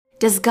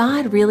Does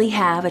God really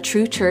have a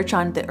true church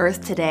on the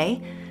earth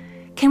today?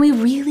 Can we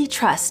really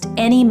trust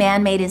any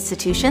man-made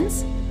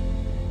institutions?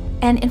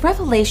 And in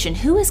Revelation,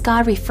 who is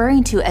God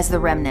referring to as the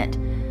remnant?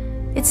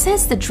 It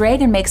says the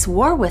dragon makes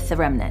war with the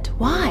remnant.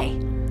 Why?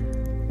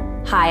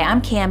 Hi,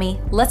 I'm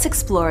Cami. Let's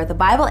explore the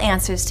Bible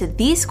answers to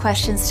these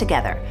questions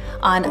together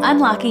on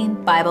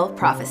Unlocking Bible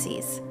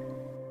Prophecies.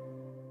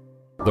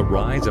 The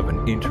rise of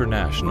an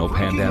international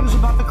pandemic,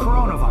 about the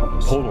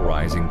coronavirus,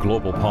 polarizing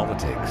global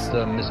politics,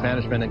 the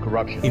mismanagement and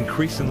corruption,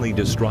 increasingly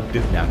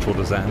destructive natural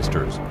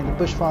disasters. The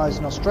bushfires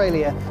in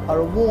Australia are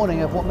a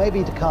warning of what may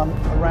be to come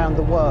around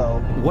the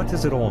world. What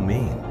does it all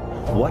mean?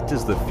 What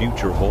does the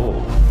future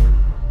hold?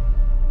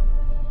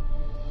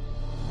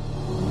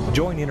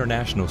 Join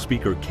international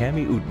speaker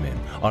Cami Utman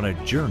on a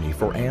journey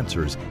for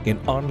answers in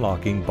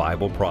Unlocking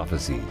Bible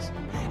Prophecies.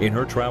 In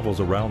her travels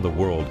around the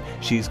world,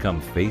 she's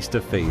come face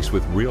to face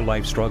with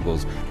real-life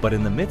struggles, but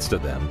in the midst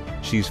of them,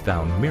 she's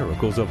found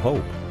miracles of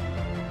hope.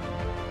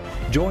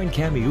 Join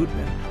Cami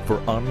Utman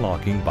for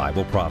Unlocking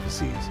Bible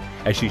Prophecies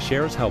as she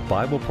shares how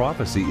Bible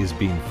prophecy is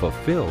being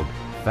fulfilled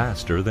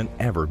faster than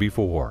ever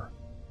before.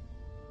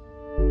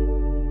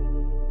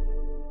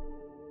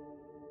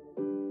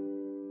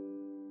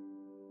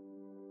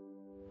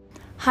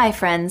 Hi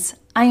friends,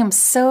 I am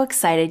so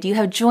excited you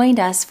have joined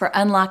us for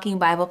Unlocking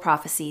Bible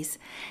Prophecies.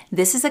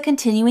 This is a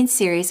continuing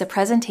series of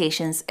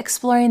presentations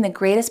exploring the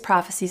greatest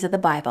prophecies of the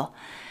Bible.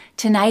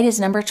 Tonight is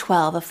number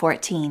 12 of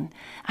 14.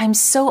 I'm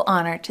so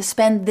honored to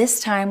spend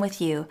this time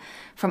with you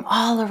from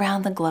all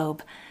around the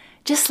globe.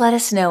 Just let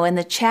us know in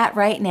the chat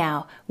right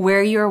now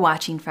where you are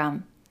watching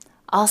from.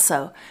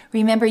 Also,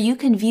 remember you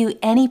can view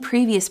any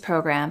previous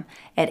program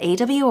at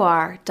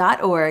awr.org/Bible.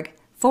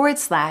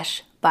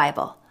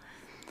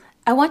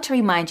 I want to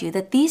remind you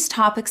that these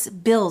topics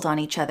build on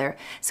each other,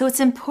 so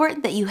it's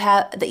important that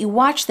you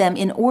watch them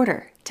in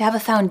order to have a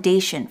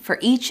foundation for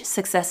each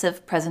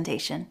successive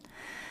presentation.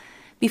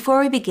 Before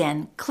we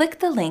begin,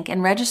 click the link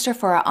and register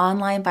for our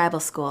online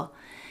Bible school.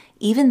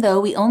 Even though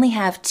we only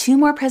have 2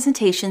 more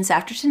presentations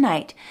after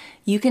tonight,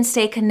 you can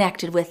stay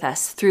connected with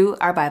us through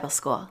our Bible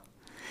school.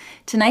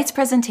 Tonight's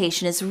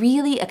presentation is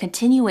really a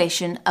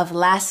continuation of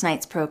last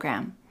night's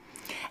program,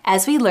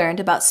 as we learned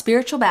about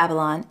spiritual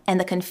Babylon and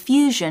the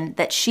confusion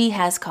that she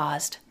has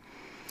caused.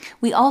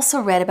 We also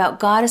read about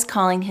God is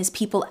calling his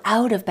people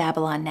out of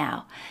Babylon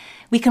now.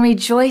 We can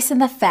rejoice in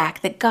the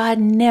fact that God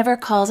never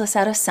calls us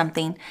out of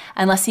something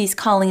unless he's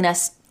calling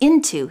us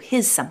into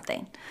his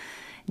something.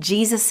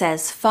 Jesus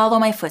says, "Follow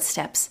my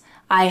footsteps.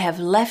 I have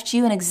left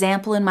you an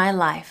example in my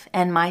life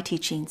and my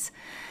teachings."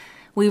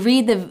 We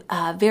read the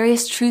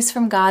various truths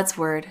from God's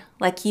word,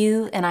 like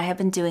you and I have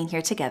been doing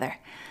here together.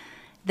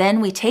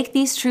 Then we take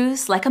these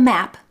truths like a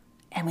map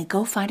and we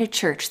go find a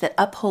church that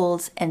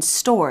upholds and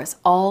stores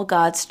all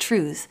God's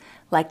truths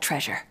like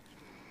treasure.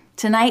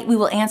 Tonight we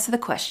will answer the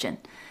question,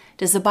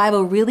 does the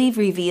Bible really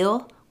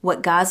reveal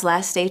what God's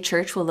last day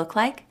church will look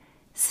like?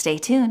 Stay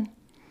tuned.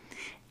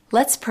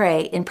 Let's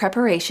pray in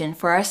preparation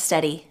for our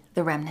study,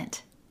 The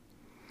Remnant.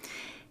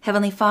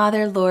 Heavenly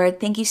Father, Lord,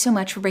 thank you so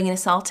much for bringing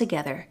us all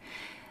together.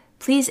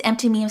 Please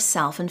empty me of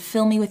self and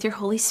fill me with your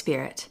Holy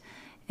Spirit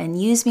and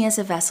use me as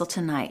a vessel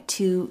tonight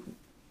to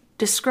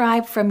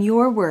describe from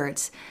your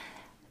words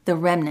the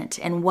remnant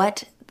and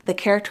what the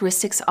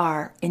characteristics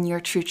are in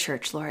your true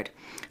church, Lord.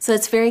 So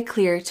it's very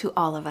clear to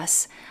all of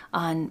us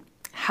on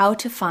how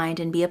to find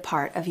and be a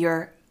part of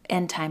your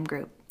end time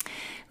group.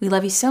 We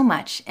love you so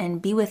much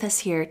and be with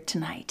us here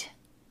tonight.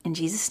 In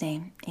Jesus'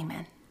 name,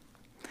 amen.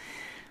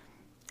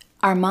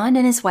 Armand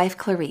and his wife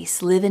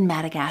Clarice live in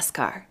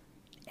Madagascar.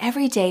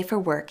 Every day for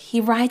work,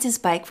 he rides his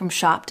bike from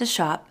shop to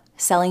shop,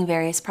 selling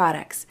various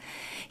products.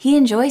 He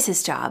enjoys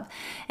his job,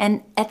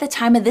 and at the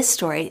time of this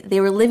story,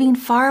 they were living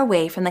far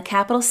away from the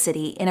capital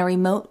city in a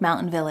remote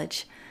mountain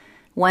village.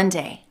 One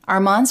day,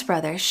 Armand's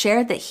brother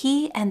shared that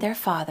he and their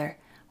father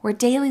were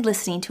daily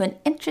listening to an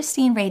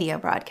interesting radio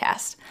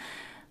broadcast.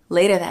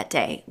 Later that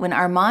day, when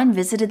Armand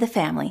visited the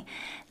family,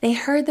 they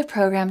heard the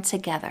program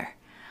together.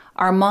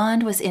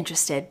 Armand was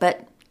interested,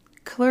 but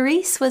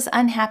Clarice was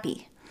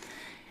unhappy.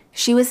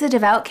 She was a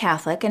devout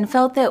Catholic and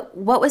felt that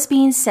what was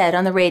being said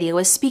on the radio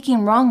was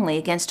speaking wrongly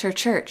against her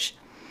church.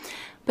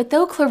 But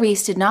though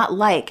Clarice did not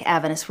like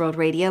Adventist World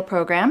Radio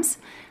programs,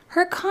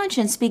 her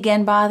conscience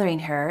began bothering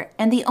her,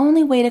 and the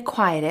only way to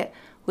quiet it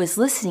was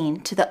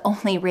listening to the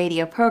only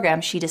radio program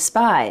she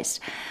despised.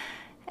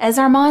 As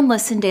Armand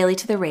listened daily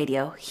to the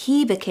radio,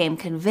 he became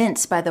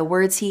convinced by the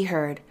words he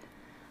heard.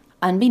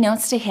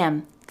 Unbeknownst to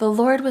him, the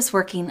Lord was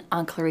working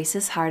on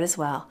Clarice's heart as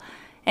well,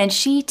 and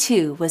she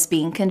too was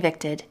being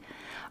convicted.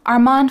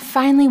 Armand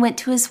finally went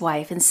to his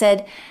wife and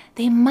said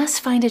they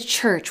must find a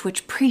church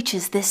which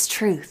preaches this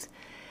truth.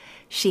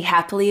 She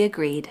happily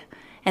agreed,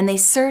 and they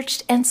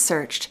searched and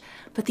searched,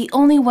 but the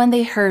only one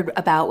they heard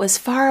about was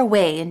far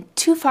away and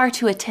too far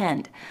to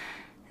attend.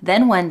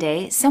 Then one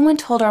day, someone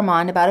told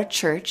Armand about a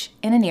church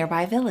in a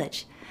nearby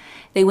village.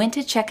 They went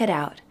to check it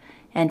out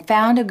and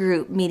found a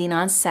group meeting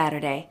on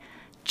Saturday,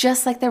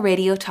 just like the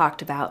radio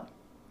talked about.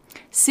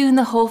 Soon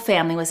the whole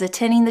family was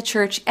attending the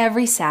church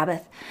every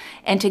Sabbath,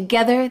 and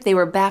together they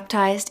were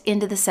baptized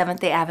into the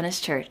Seventh-day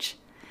Adventist Church.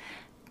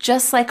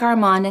 Just like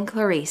Armand and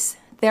Clarice,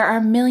 there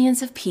are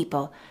millions of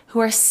people who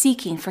are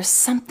seeking for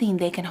something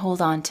they can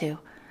hold on to,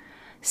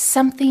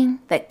 something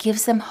that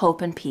gives them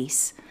hope and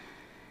peace.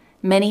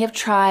 Many have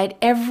tried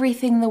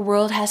everything the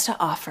world has to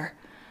offer: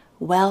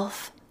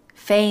 wealth,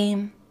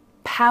 fame,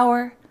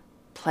 power,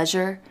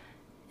 pleasure,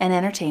 and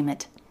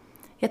entertainment.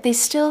 Yet they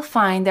still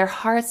find their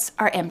hearts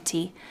are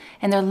empty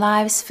and their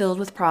lives filled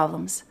with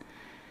problems.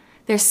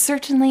 There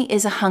certainly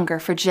is a hunger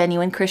for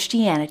genuine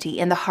Christianity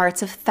in the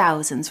hearts of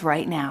thousands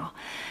right now.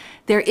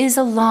 There is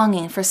a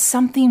longing for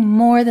something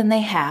more than they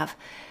have,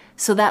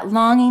 so that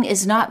longing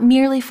is not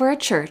merely for a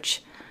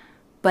church,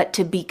 but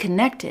to be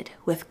connected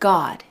with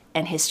God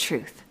and His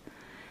truth.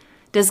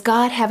 Does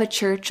God have a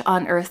church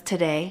on earth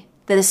today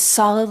that is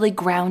solidly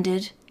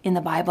grounded in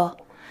the Bible?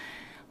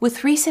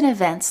 With recent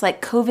events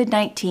like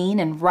COVID-19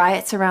 and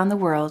riots around the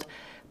world,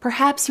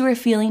 perhaps you are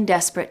feeling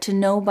desperate to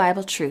know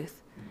Bible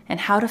truth and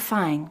how to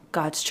find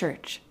God's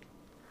church.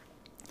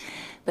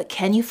 But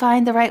can you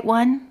find the right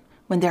one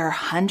when there are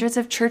hundreds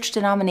of church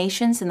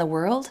denominations in the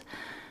world?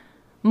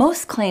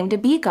 Most claim to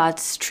be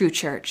God's true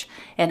church,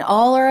 and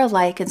all are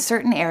alike in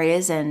certain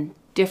areas and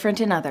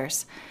different in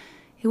others.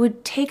 It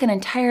would take an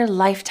entire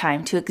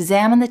lifetime to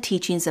examine the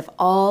teachings of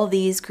all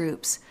these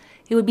groups.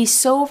 It would be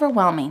so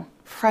overwhelming,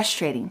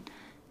 frustrating,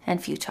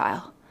 and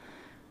futile.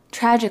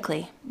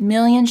 Tragically,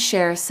 millions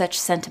share such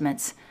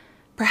sentiments.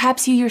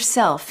 Perhaps you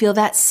yourself feel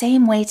that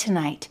same way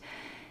tonight.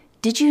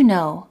 Did you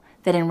know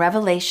that in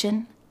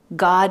Revelation,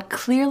 God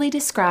clearly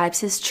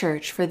describes His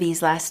church for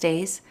these last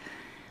days?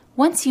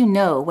 Once you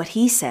know what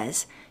He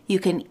says, you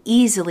can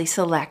easily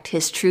select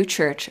His true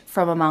church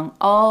from among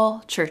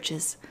all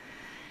churches,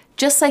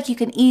 just like you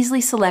can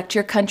easily select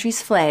your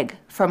country's flag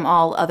from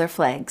all other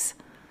flags.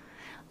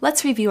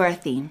 Let's review our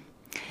theme.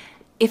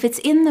 If it's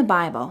in the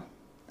Bible,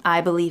 I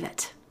believe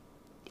it.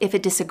 If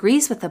it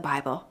disagrees with the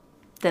Bible,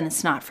 then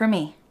it's not for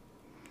me.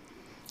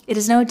 It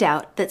is no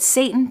doubt that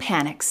Satan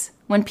panics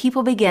when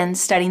people begin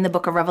studying the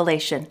book of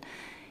Revelation.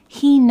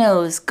 He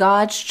knows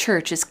God's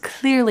church is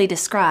clearly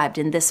described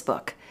in this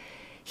book.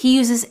 He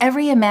uses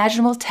every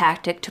imaginable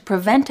tactic to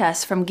prevent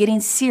us from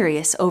getting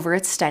serious over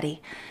its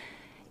study.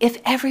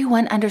 If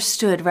everyone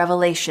understood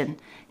Revelation,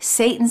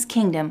 Satan's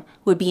kingdom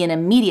would be in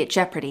immediate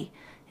jeopardy,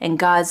 and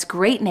God's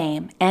great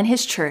name and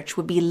His church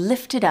would be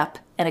lifted up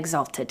and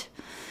exalted.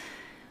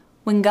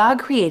 When God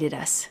created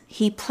us,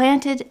 He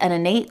planted an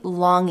innate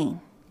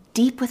longing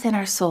deep within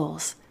our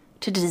souls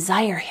to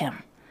desire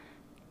Him,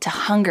 to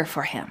hunger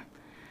for Him,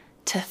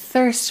 to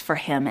thirst for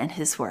Him and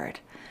His Word.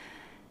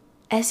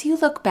 As you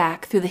look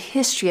back through the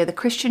history of the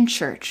Christian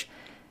church,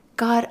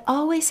 God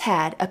always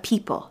had a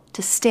people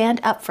to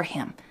stand up for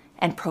Him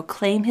and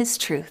proclaim His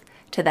truth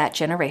to that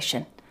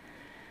generation.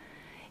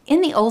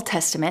 In the Old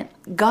Testament,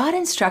 God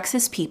instructs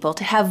His people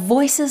to have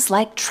voices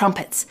like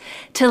trumpets,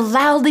 to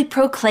loudly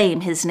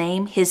proclaim His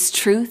name, His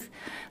truth,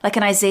 like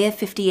in Isaiah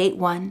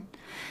 58:1.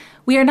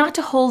 We are not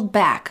to hold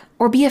back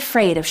or be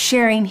afraid of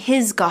sharing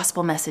His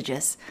gospel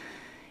messages.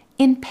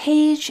 In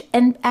page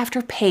and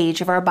after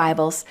page of our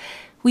Bibles,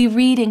 we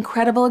read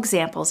incredible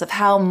examples of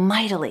how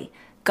mightily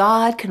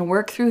God can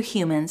work through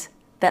humans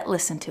that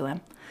listen to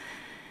Him.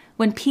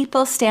 When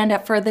people stand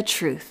up for the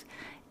truth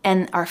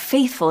and are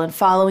faithful in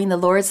following the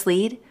Lord's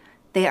lead,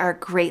 they are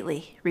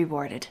greatly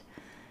rewarded.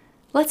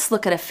 Let's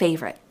look at a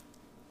favorite,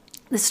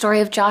 the story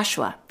of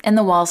Joshua and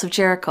the walls of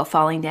Jericho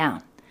falling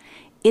down.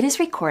 It is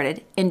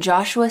recorded in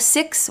Joshua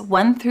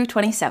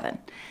 6:1-27.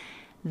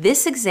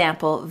 This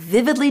example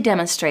vividly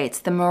demonstrates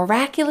the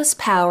miraculous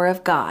power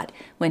of God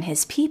when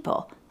His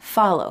people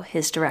follow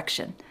His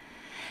direction.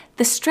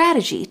 The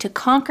strategy to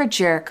conquer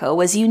Jericho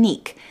was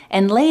unique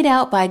and laid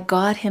out by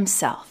God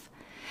Himself.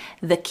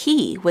 The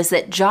key was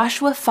that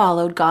Joshua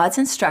followed God's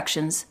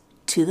instructions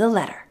to the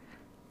letter.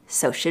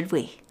 So should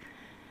we.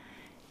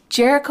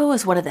 Jericho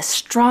was one of the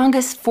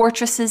strongest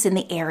fortresses in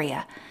the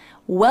area.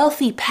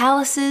 Wealthy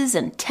palaces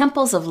and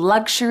temples of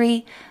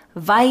luxury,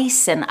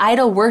 vice, and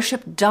idol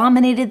worship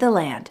dominated the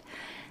land.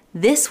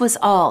 This was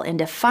all in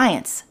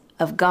defiance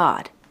of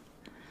God.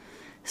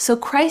 So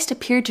Christ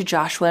appeared to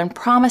Joshua and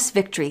promised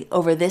victory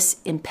over this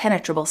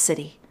impenetrable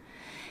city.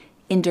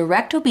 In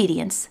direct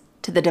obedience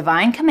to the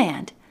divine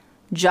command,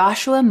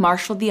 Joshua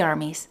marshaled the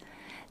armies.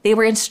 They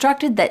were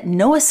instructed that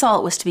no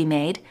assault was to be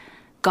made.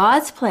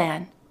 God's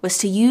plan was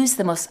to use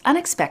the most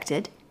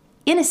unexpected,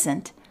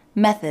 innocent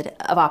method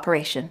of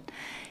operation.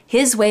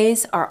 His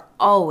ways are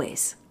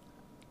always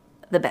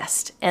the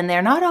best, and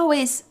they're not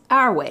always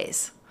our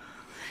ways.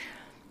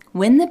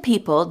 When the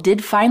people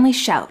did finally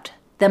shout,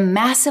 the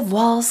massive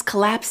walls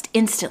collapsed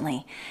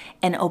instantly,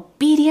 and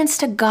obedience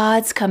to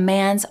God's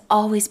commands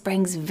always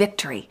brings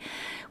victory.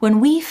 When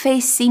we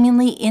face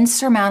seemingly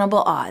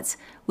insurmountable odds,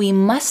 we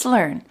must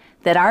learn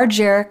that our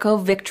Jericho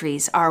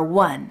victories are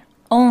won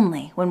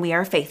only when we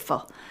are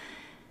faithful.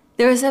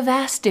 There is a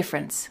vast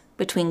difference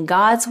between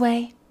God's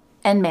way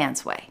and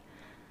man's way.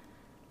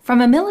 From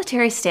a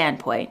military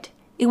standpoint,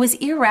 It was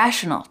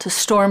irrational to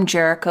storm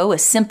Jericho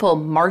with simple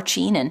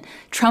marching and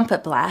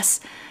trumpet blasts,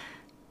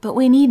 but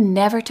we need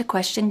never to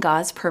question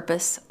God's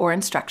purpose or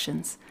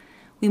instructions.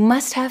 We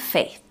must have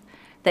faith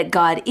that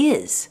God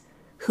is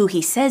who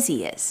He says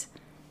He is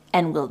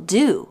and will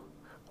do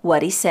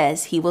what He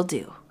says He will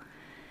do.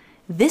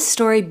 This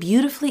story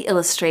beautifully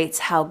illustrates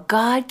how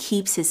God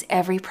keeps His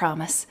every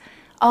promise,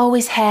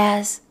 always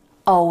has,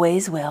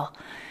 always will.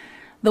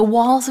 The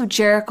walls of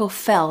Jericho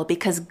fell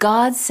because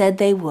God said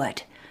they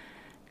would.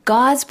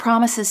 God's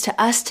promises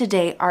to us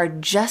today are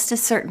just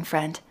as certain,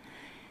 friend.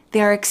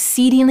 They are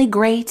exceedingly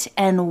great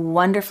and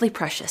wonderfully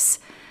precious.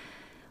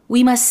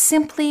 We must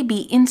simply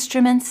be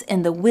instruments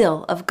in the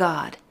will of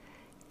God,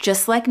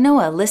 just like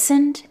Noah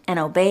listened and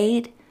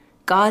obeyed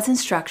God's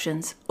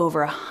instructions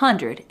over a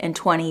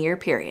 120-year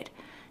period.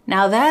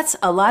 Now that's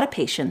a lot of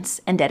patience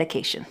and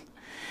dedication.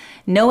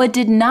 Noah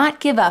did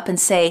not give up and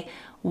say,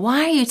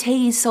 "Why are you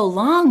taking so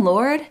long,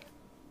 Lord?"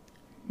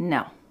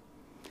 No.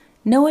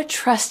 Noah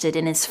trusted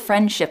in his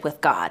friendship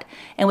with God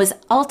and was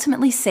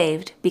ultimately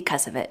saved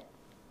because of it.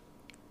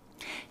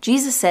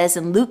 Jesus says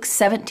in Luke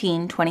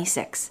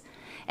 17:26,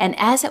 "And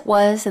as it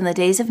was in the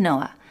days of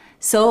Noah,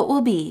 so it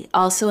will be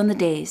also in the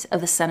days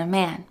of the Son of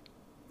Man."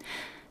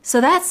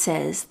 So that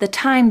says the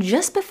time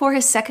just before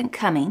His second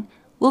coming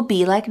will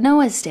be like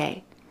Noah's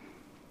day.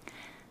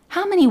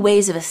 How many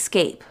ways of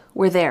escape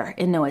were there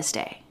in Noah's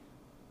day?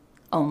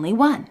 Only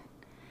one.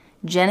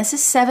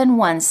 Genesis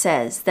 7:1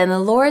 says, "Then the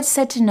Lord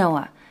said to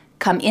Noah,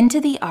 'Come into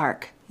the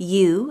ark,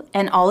 you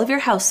and all of your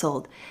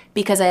household,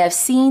 because I have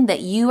seen that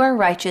you are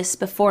righteous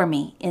before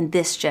me in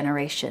this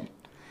generation.'"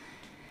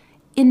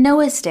 In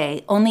Noah's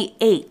day, only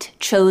 8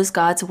 chose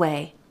God's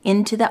way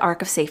into the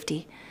ark of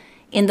safety.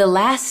 In the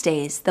last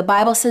days, the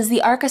Bible says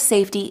the ark of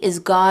safety is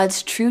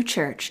God's true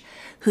church,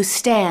 who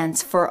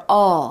stands for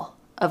all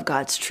of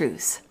God's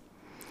truths.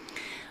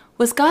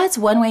 Was God's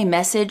one-way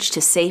message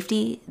to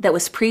safety that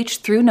was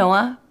preached through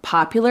Noah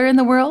popular in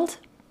the world?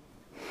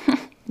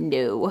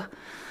 No.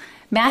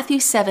 Matthew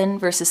 7,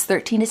 verses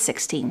 13 to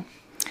 16.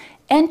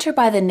 "Enter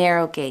by the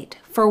narrow gate,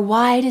 for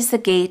wide is the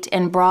gate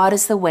and broad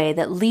is the way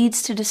that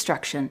leads to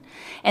destruction,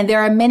 and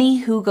there are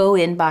many who go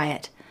in by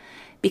it.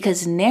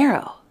 Because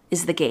narrow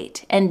is the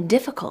gate and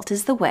difficult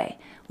is the way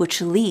which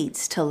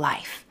leads to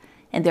life,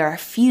 and there are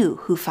few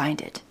who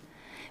find it.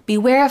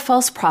 Beware of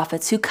false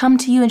prophets who come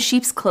to you in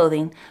sheep's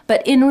clothing,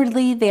 but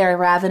inwardly they are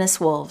ravenous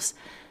wolves.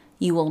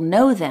 You will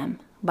know them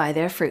by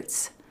their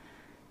fruits."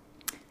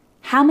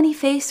 How many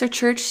faiths or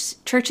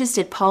churches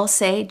did Paul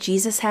say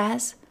Jesus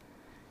has?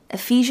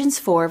 Ephesians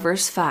 4,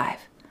 verse 5.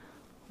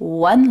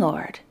 One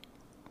Lord,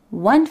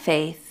 one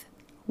faith,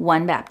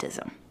 one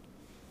baptism.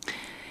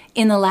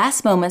 In the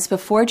last moments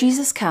before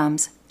Jesus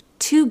comes,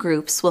 2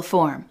 groups will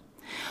form.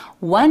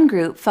 One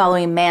group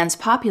following man's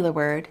popular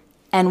word,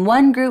 and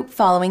one group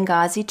following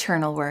God's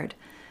eternal word.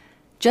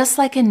 Just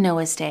like in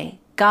Noah's day,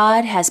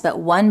 God has but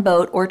one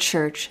boat or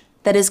church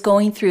that is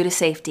going through to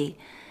safety.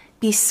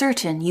 Be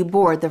certain you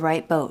board the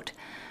right boat.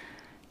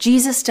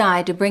 Jesus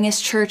died to bring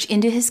His church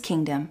into His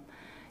kingdom.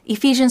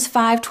 Ephesians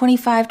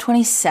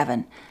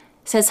 5:25-27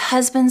 says,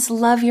 "Husbands,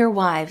 love your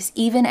wives,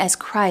 even as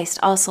Christ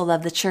also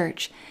loved the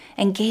church,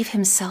 and gave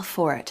Himself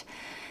for it,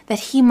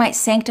 that He might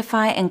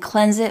sanctify and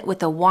cleanse it with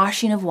the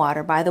washing of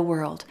water by the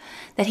word,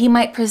 that He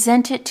might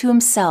present it to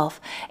Himself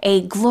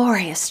a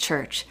glorious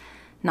church,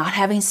 not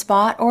having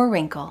spot or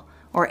wrinkle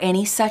or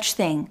any such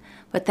thing,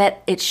 but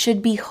that it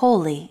should be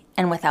holy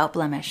and without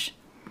blemish."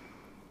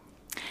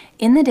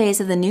 In the days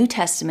of the New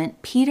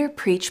Testament, Peter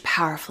preached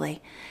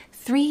powerfully.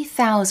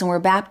 3,000 were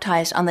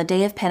baptized on the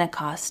day of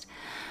Pentecost.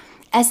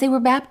 As they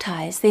were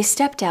baptized, they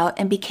stepped out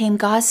and became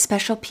God's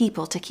special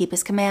people to keep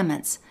His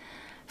commandments.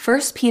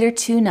 1 Peter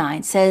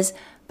 2:9 says,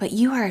 "But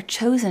you are a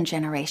chosen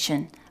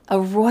generation, a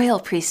royal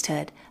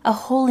priesthood, a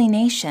holy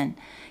nation,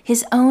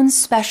 His own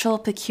special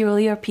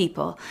peculiar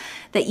people,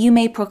 that you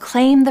may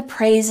proclaim the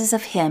praises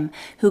of Him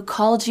who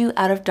called you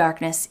out of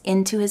darkness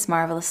into His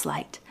marvelous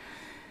light."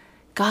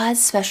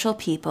 God's special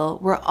people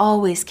were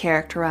always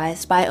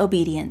characterized by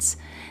obedience.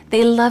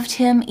 They loved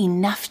Him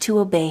enough to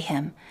obey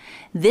Him.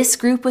 This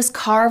group was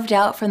carved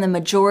out from the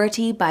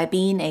majority by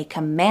being a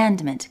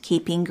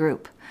commandment-keeping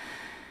group.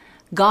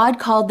 God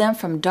called them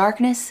from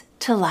darkness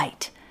to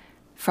light,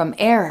 from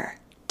error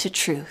to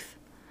truth,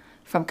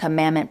 from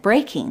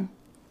commandment-breaking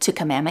to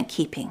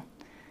commandment-keeping,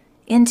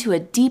 into a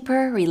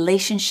deeper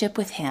relationship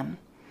with Him.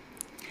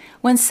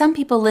 When some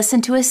people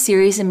listen to a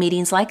series of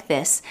meetings like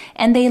this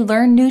and they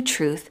learn new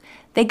truth,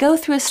 they go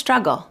through a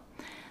struggle.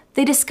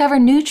 They discover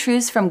new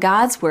truths from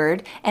God's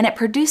Word, and it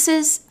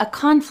produces a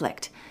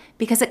conflict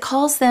because it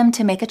calls them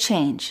to make a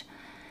change.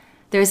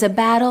 There's a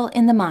battle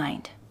in the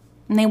mind,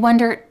 and they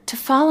wonder, to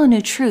follow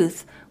new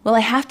truth, will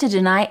I have to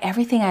deny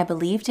everything I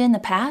believed in the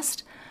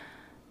past?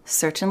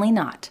 Certainly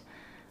not.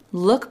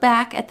 Look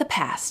back at the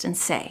past and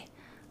say,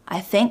 I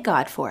thank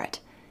God for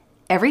it.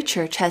 Every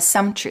church has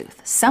some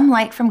truth, some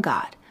light from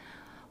God.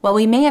 While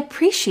we may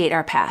appreciate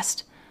our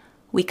past,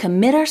 we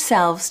commit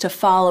ourselves to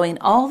following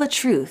all the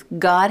truth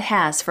God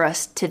has for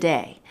us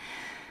today.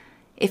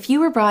 If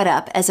you were brought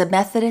up as a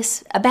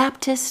Methodist, a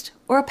Baptist,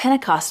 or a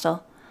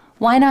Pentecostal,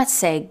 why not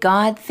say,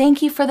 God,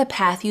 thank you for the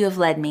path you have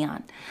led me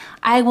on.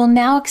 I will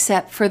now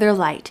accept further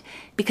light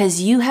because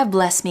you have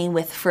blessed me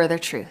with further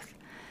truth.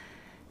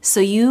 So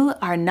you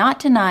are not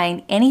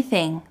denying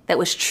anything that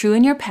was true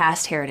in your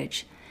past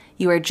heritage.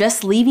 You are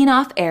just leaving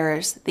off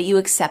errors that you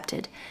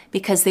accepted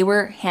because they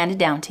were handed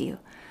down to you.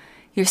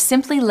 You're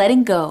simply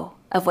letting go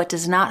of what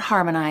does not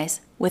harmonize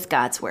with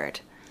God's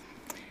word.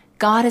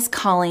 God is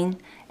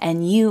calling,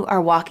 and you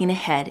are walking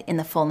ahead in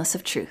the fullness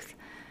of truth.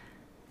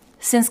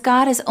 Since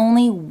God is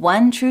only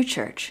one true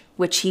church,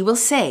 which he will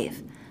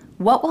save,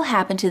 what will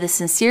happen to the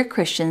sincere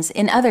Christians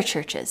in other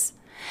churches?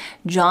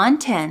 John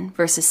 10,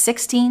 verses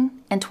 16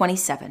 and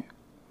 27.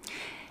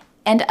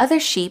 And other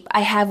sheep I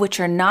have which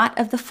are not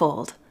of the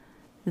fold.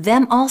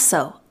 Them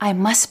also I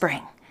must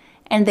bring,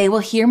 and they will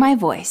hear my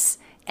voice,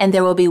 and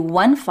there will be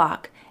one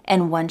flock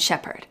and one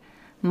shepherd.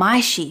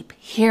 My sheep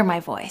hear my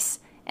voice,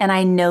 and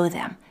I know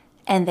them,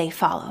 and they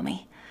follow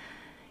me.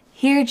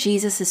 Here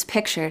Jesus is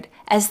pictured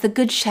as the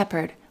good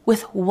shepherd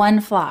with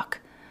one flock.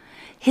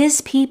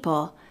 His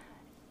people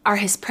are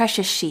his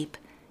precious sheep,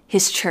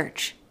 his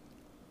church,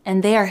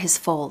 and they are his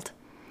fold.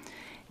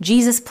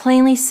 Jesus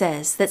plainly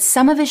says that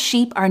some of his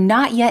sheep are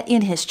not yet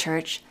in his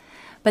church,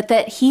 but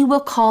that he will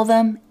call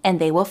them and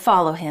they will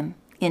follow him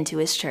into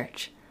his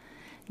church.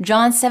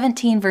 John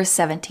 17, verse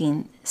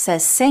 17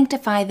 says,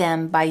 sanctify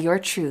them by your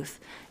truth.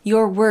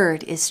 Your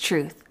word is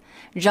truth.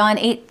 John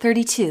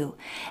 8:32,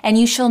 and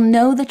you shall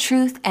know the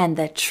truth, and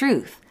the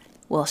truth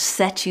will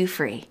set you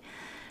free.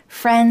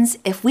 Friends,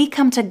 if we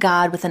come to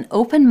God with an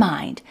open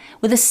mind,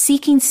 with a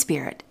seeking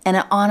spirit, and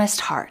an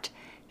honest heart,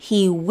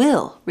 he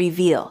will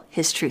reveal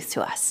his truth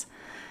to us.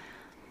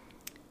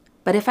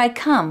 But if I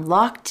come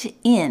locked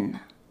in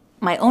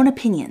my own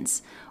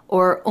opinions,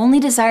 or only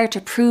desire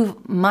to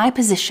prove my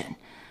position,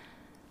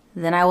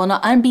 then I will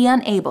not be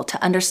unable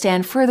to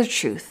understand further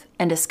truth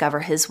and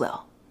discover his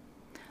will.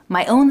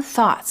 My own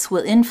thoughts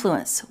will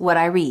influence what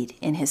I read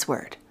in his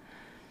word.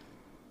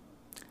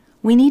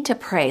 We need to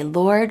pray,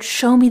 Lord,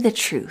 show me the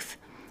truth,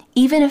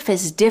 even if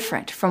it's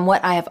different from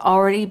what I have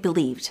already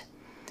believed.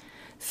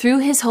 Through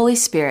his Holy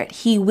Spirit,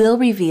 he will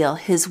reveal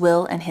his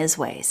will and his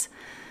ways.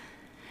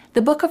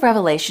 The book of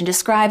Revelation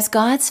describes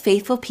God's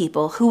faithful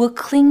people who will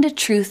cling to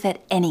truth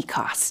at any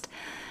cost.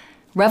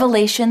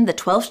 Revelation, the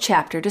 12th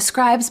chapter,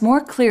 describes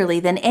more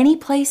clearly than any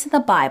place in the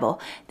Bible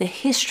the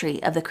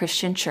history of the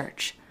Christian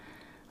church.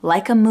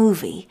 Like a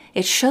movie,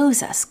 it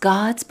shows us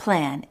God's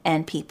plan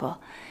and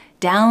people,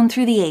 down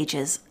through the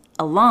ages,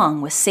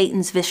 along with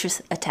Satan's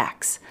vicious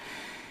attacks.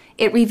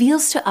 It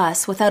reveals to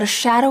us, without a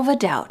shadow of a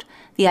doubt,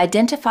 the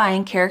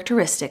identifying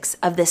characteristics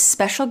of this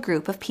special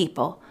group of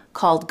people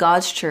called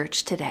God's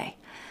church today.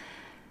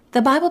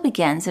 The Bible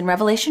begins in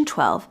Revelation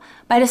 12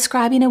 by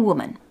describing a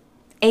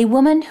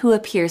woman who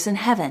appears in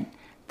heaven,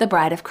 the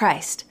bride of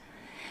Christ.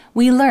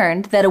 We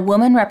learned that a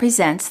woman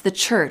represents the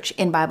church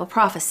in Bible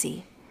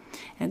prophecy.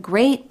 A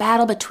great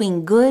battle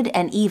between good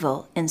and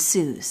evil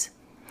ensues.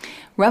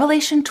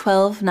 Revelation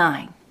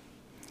 12:9.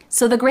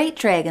 So the great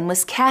dragon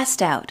was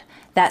cast out,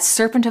 that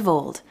serpent of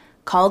old,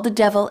 called the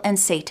devil and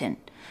Satan,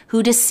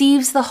 who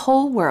deceives the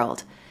whole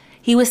world.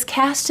 He was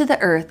cast to the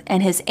earth,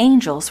 and his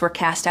angels were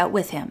cast out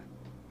with him.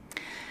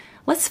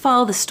 Let's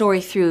follow the story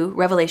through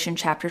Revelation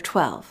chapter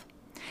 12.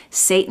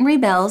 Satan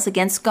rebels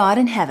against God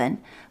in heaven,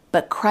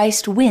 but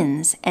Christ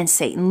wins and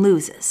Satan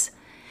loses.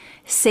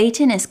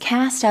 Satan is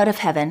cast out of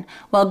heaven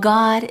while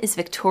God is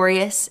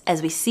victorious,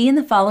 as we see in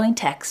the following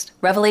text,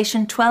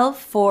 Revelation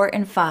 12:4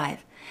 and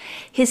 5.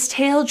 His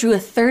tail drew a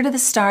third of the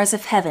stars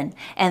of heaven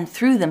and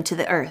threw them to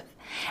the earth.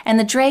 And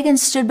the dragon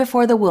stood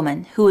before the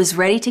woman who was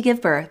ready to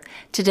give birth,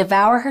 to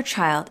devour her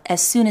child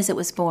as soon as it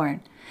was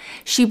born.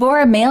 She bore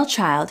a male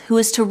child who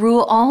was to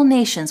rule all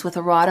nations with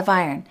a rod of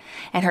iron,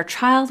 and her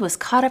child was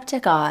caught up to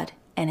God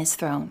and his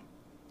throne.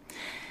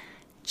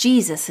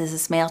 Jesus is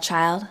this male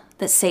child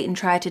that Satan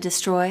tried to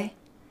destroy.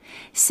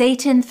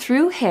 Satan,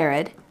 through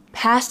Herod,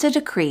 passed a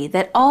decree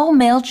that all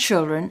male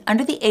children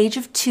under the age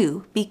of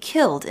 2 be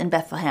killed in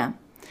Bethlehem.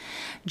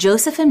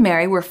 Joseph and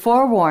Mary were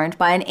forewarned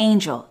by an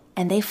angel,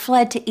 and they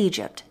fled to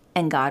Egypt,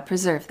 and God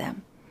preserved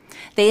them.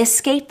 They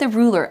escaped the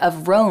ruler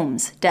of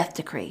Rome's death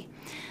decree.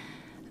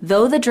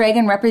 Though the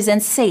dragon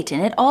represents Satan,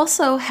 it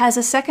also has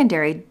a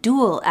secondary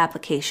dual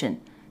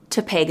application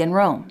to pagan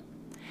Rome.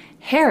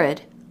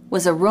 Herod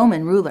was a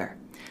Roman ruler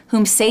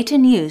whom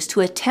Satan used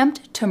to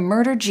attempt to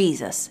murder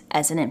Jesus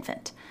as an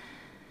infant.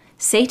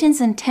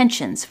 Satan's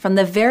intentions from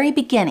the very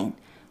beginning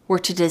were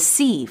to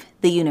deceive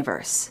the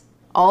universe,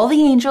 all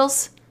the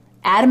angels,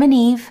 Adam and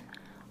Eve,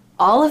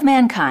 all of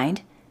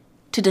mankind,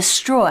 to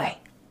destroy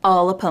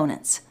all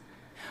opponents.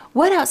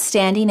 What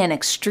outstanding and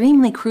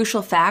extremely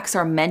crucial facts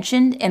are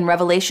mentioned in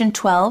Revelation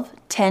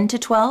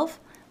 12:10-12?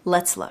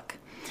 Let's look.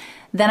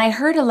 Then I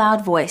heard a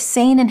loud voice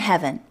saying in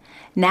heaven,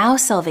 now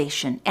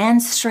salvation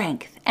and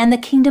strength and the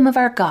kingdom of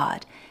our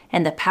God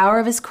and the power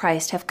of his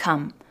Christ have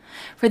come.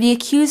 For the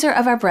accuser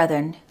of our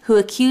brethren, who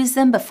accused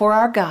them before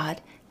our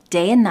God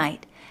day and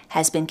night,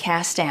 has been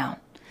cast down.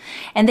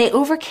 And they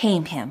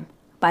overcame him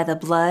by the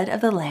blood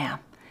of the Lamb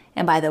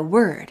and by the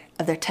word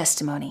of their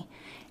testimony,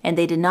 and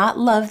they did not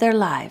love their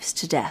lives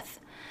to death.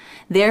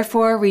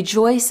 Therefore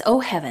rejoice,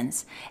 O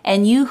heavens,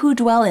 and you who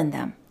dwell in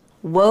them.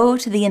 Woe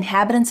to the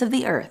inhabitants of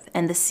the earth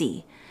and the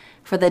sea,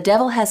 for the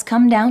devil has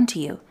come down to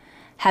you,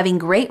 having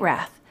great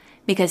wrath,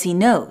 because he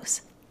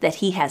knows that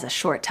he has a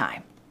short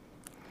time.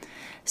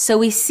 So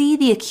we see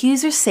the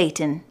accuser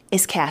Satan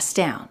is cast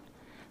down.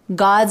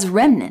 God's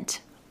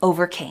remnant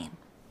overcame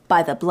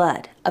by the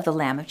blood of the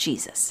Lamb of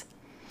Jesus.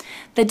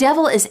 The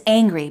devil is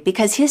angry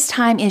because his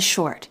time is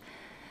short.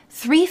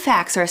 3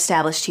 facts are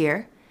established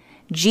here.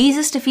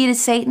 Jesus defeated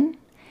Satan,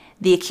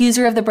 the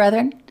accuser of the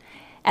brethren,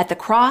 at the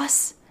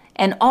cross,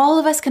 and all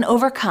of us can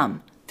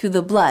overcome through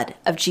the blood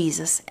of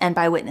Jesus and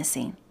by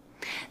witnessing.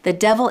 The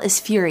devil is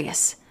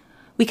furious.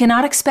 We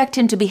cannot expect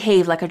him to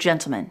behave like a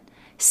gentleman.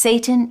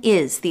 Satan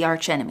is the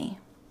archenemy.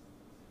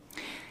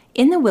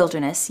 In the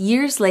wilderness,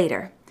 years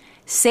later,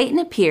 Satan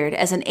appeared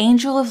as an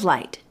angel of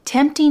light,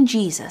 tempting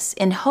Jesus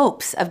in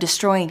hopes of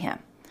destroying him.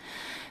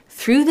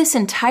 Through this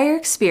entire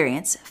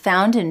experience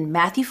found in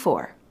Matthew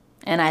 4,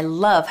 and I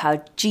love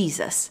how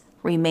Jesus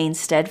remains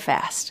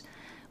steadfast.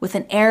 With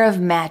an air of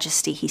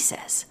majesty, he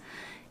says,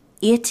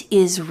 "It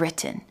is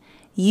written,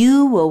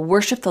 you will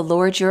worship the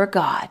Lord your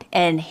God,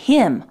 and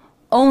him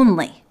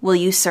only will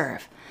you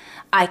serve.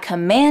 I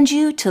command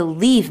you to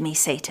leave me,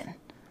 Satan."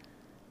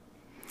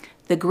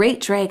 The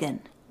great dragon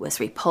was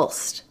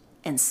repulsed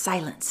and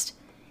silenced.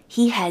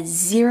 He had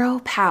zero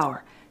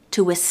power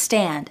to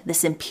withstand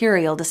this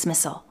imperial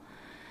dismissal.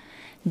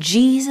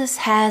 Jesus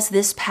has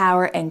this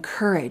power and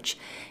courage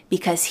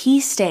because he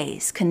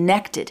stays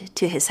connected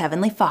to his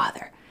heavenly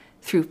Father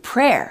through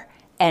prayer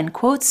and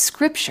quotes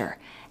Scripture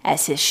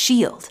as his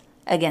shield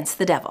against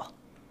the devil.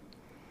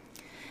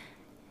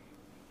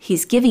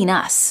 He's giving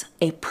us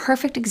a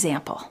perfect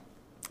example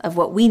of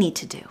what we need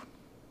to do.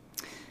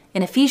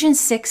 In Ephesians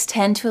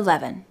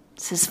 6:10-11,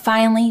 it says,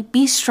 "Finally,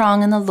 be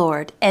strong in the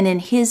Lord and in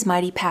his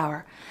mighty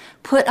power.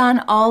 Put on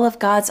all of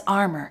God's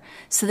armor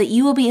so that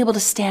you will be able to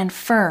stand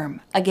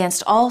firm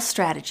against all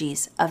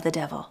strategies of the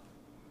devil."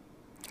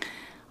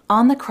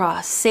 On the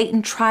cross,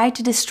 Satan tried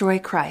to destroy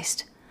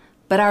Christ,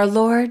 but our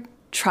Lord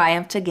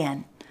triumphed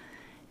again.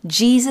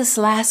 Jesus'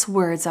 last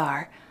words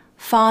are,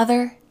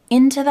 "Father,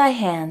 into thy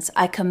hands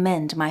I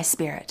commend my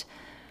spirit."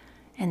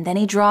 And then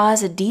he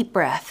draws a deep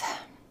breath,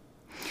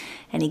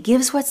 and he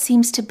gives what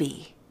seems to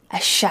be a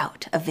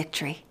shout of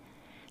victory.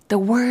 The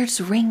words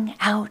ring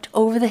out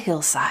over the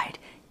hillside.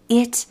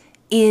 It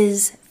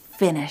is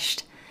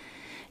finished.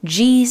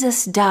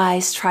 Jesus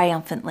dies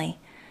triumphantly.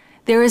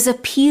 There is a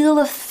peal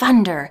of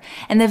thunder,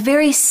 and the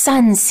very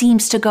sun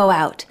seems to go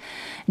out.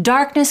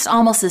 Darkness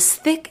almost as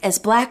thick as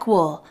black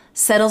wool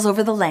settles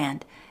over the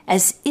land,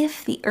 as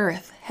if the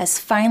earth has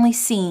finally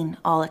seen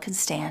all it can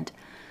stand.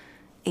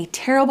 A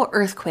terrible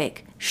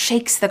earthquake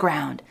shakes the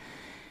ground.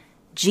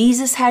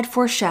 Jesus had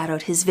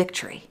foreshadowed his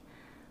victory,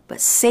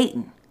 but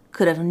Satan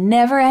could have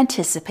never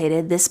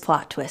anticipated this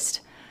plot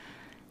twist.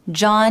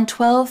 John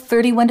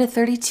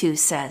 12:31-32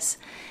 says,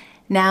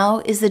 "Now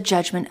is the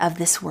judgment of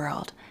this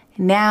world.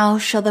 Now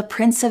shall the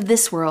prince of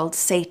this world,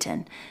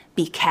 Satan,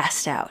 be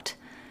cast out."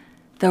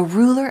 The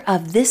ruler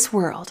of this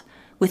world,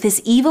 with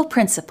his evil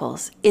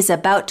principles, is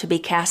about to be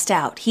cast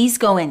out. He's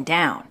going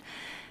down.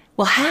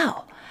 Well,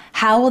 how?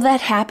 How will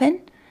that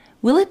happen?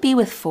 Will it be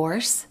with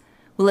force?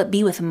 Will it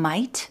be with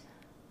might?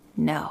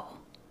 No.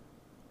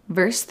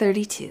 Verse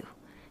 32,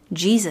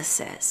 Jesus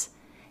says,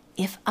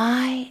 "If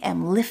I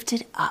am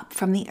lifted up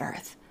from the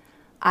earth,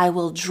 I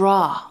will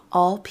draw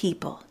all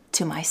people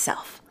to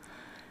myself."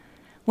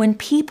 When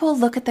people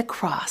look at the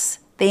cross,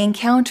 they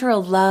encounter a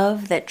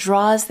love that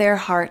draws their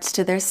hearts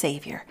to their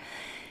Savior.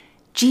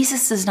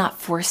 Jesus does not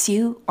force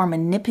you or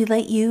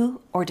manipulate you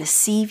or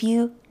deceive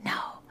you. No,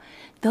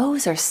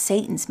 those are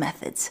Satan's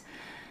methods.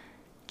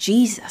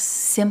 Jesus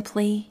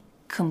simply,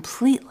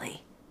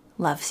 completely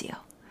loves you.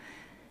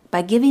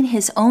 By giving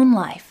his own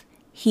life,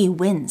 he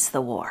wins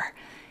the war.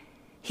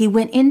 He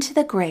went into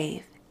the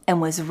grave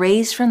and was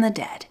raised from the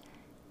dead.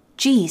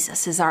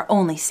 Jesus is our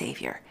only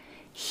Savior.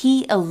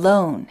 He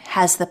alone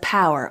has the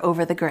power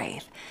over the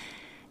grave.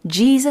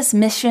 Jesus'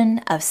 mission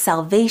of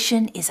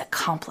salvation is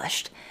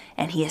accomplished,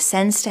 and he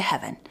ascends to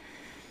heaven.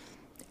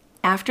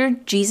 After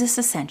Jesus'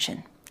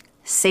 ascension,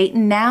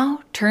 Satan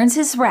now turns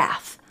his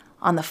wrath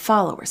on the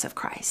followers of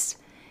Christ.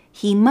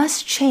 He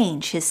must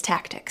change his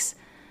tactics.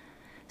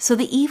 So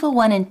the evil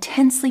one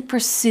intensely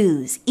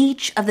pursues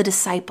each of the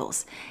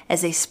disciples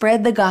as they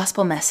spread the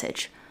gospel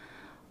message.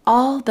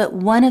 All but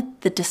one of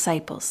the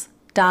disciples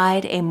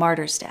died a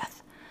martyr's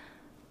death.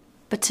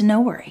 But to no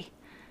worry,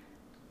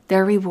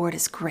 their reward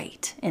is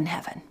great in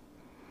heaven.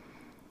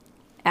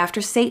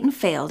 After Satan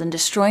failed in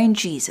destroying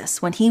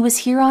Jesus when he was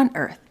here on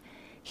earth,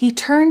 he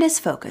turned his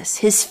focus,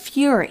 his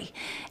fury,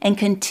 and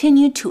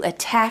continued to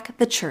attack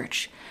the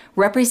church,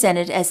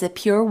 represented as the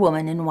pure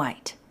woman in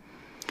white.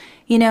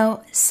 You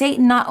know,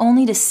 Satan not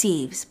only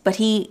deceives, but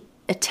he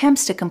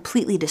attempts to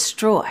completely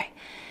destroy.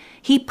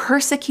 He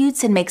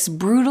persecutes and makes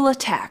brutal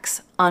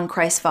attacks on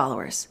Christ's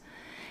followers.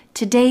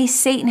 Today,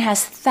 Satan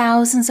has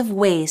thousands of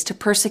ways to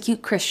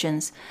persecute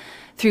Christians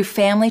through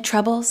family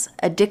troubles,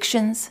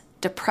 addictions,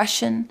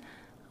 depression,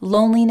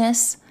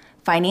 loneliness,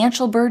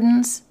 financial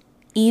burdens,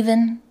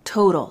 even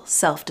total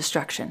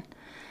self-destruction.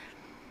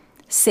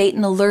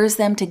 Satan allures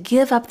them to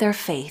give up their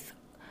faith,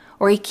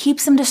 or he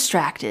keeps them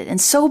distracted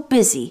and so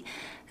busy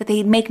that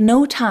they make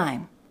no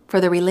time for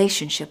the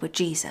relationship with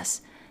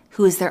Jesus,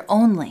 who is their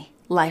only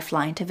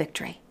lifeline to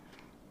victory.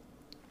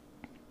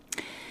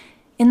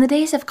 In the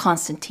days of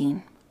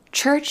Constantine,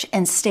 church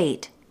and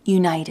state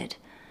united.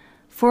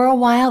 For a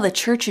while, the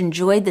church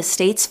enjoyed the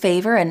state's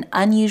favor and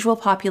unusual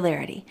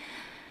popularity.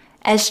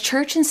 As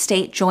church and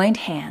state joined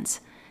hands,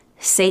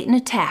 Satan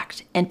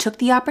attacked and took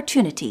the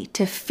opportunity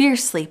to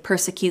fiercely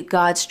persecute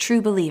God's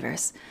true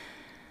believers.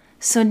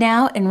 So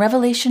now in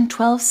Revelation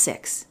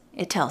 12:6,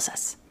 it tells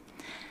us,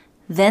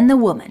 "Then the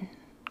woman,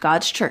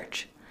 God's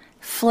church,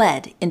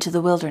 fled into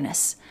the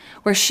wilderness,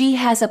 where she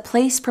has a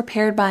place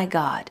prepared by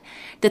God,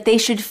 that they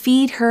should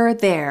feed her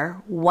there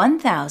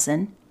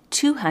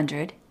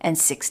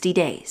 1,260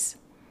 days."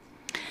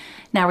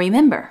 Now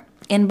remember,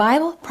 in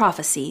Bible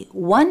prophecy,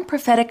 one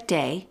prophetic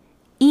day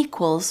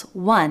equals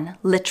one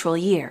literal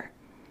year.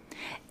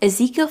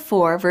 Ezekiel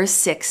 4 verse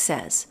 6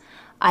 says,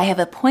 "I have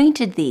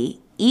appointed thee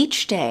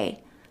each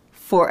day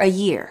for a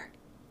year."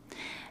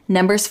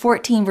 Numbers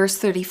 14 verse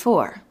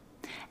 34,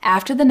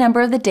 "After the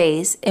number of the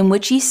days in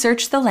which ye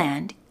search the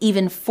land,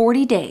 even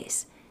 40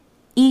 days,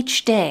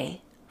 each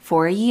day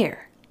for a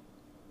year."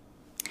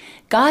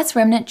 God's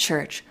remnant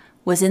church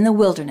was in the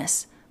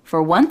wilderness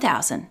for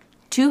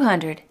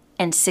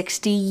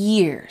 1,260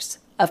 years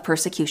of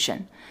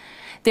persecution.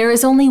 There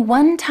is only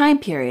one time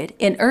period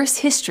in Earth's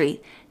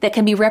history that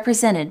can be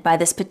represented by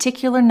this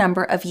particular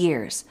number of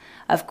years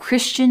of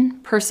Christian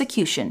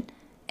persecution,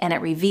 and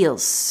it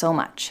reveals so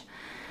much.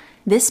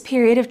 This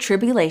period of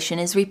tribulation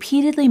is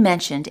repeatedly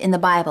mentioned in the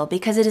Bible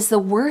because it is the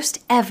worst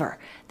ever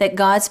that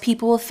God's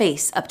people will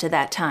face up to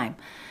that time.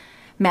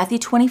 Matthew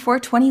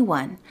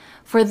 24:21,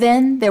 "For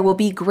then there will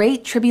be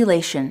great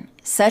tribulation,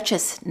 such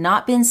as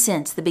not been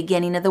since the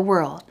beginning of the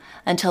world,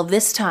 until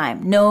this time,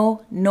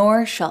 no,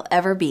 nor shall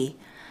ever be."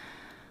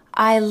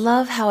 I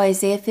love how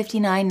Isaiah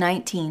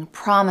 59:19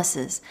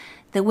 promises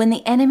that when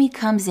the enemy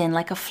comes in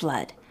like a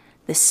flood,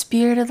 the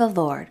Spirit of the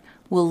Lord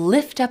will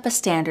lift up a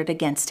standard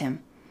against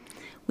him.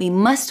 We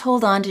must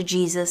hold on to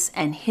Jesus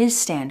and His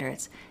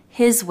standards,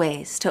 His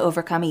ways to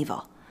overcome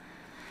evil.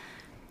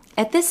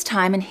 At this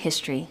time in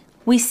history,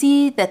 we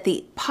see that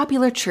the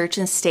popular church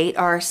and state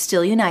are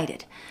still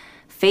united.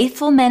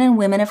 Faithful men and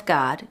women of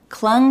God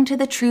clung to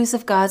the truths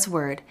of God's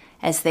Word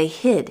as they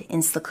hid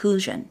in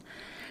seclusion.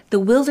 The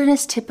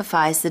wilderness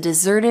typifies the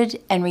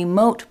deserted and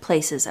remote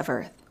places of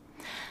earth.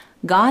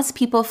 God's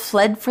people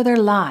fled for their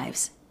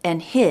lives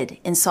and hid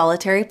in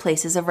solitary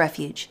places of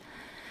refuge.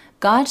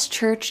 God's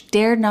church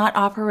dared not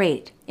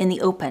operate in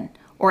the open,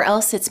 or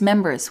else its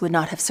members would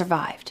not have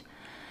survived.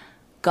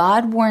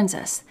 God warns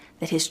us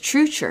that His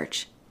true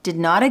church did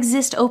not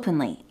exist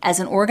openly as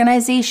an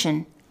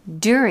organization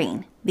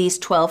during these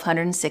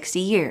 1,260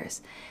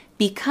 years,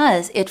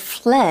 because it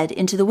fled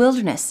into the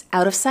wilderness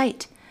out of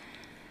sight.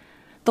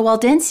 The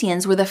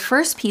Waldensians were the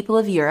first people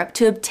of Europe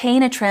to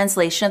obtain a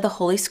translation of the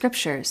Holy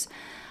Scriptures.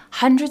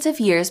 Hundreds of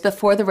years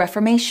before the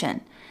Reformation,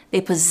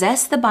 they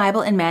possessed the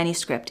Bible in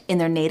manuscript in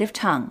their native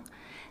tongue.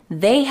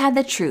 They had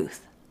the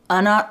truth,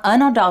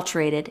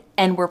 unadulterated,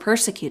 and were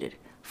persecuted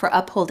for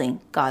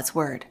upholding God's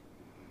Word.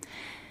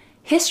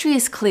 History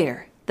is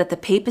clear that the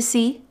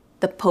papacy,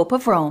 the Pope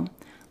of Rome,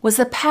 was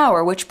the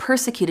power which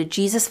persecuted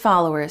Jesus'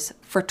 followers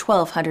for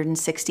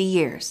 1,260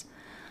 years,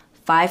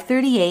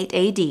 538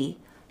 AD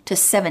to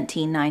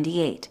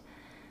 1798.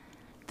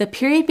 The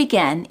period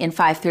began in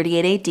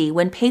 538 AD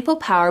when papal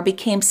power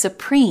became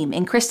supreme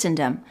in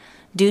Christendom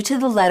due to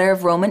the letter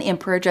of Roman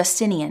Emperor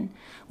Justinian,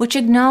 which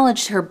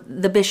acknowledged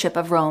the Bishop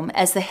of Rome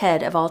as the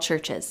head of all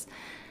churches.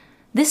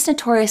 This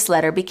notorious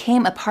letter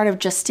became a part of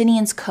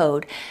Justinian's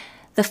code,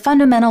 the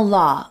fundamental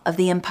law of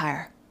the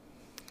empire.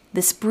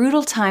 This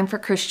brutal time for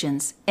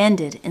Christians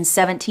ended in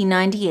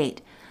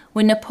 1798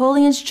 when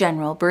Napoleon's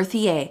general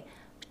Berthier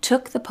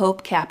took the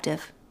Pope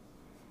captive.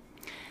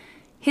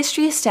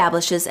 History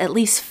establishes at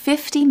least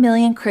 50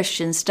 million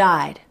Christians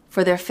died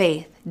for their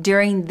faith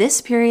during this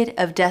period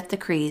of death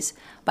decrees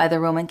by the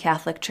Roman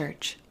Catholic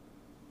Church.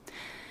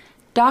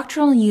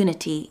 Doctrinal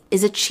unity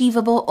is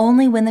achievable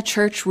only when the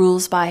Church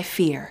rules by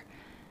fear.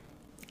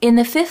 In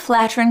the Fifth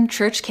Lateran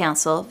Church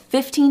Council,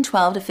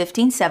 1512 to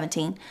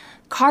 1517,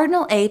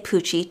 Cardinal A.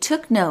 Pucci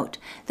took note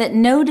that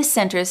no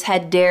dissenters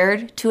had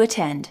dared to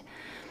attend.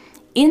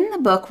 In the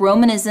book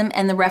Romanism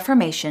and the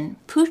Reformation,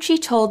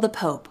 Pucci told the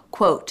Pope,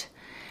 quote,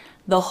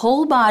 "The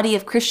whole body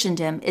of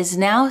Christendom is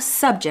now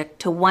subject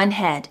to one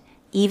head,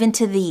 even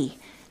to thee.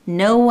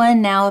 No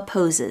one now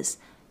opposes,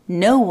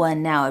 no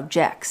one now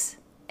objects."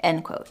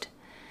 End quote.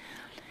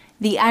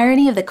 The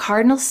irony of the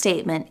cardinal's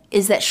statement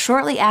is that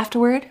shortly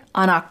afterward,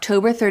 on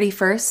October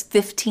 31st,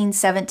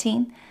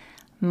 1517,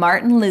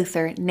 Martin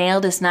Luther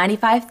nailed his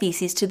 95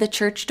 Theses to the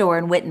church door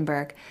in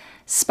Wittenberg,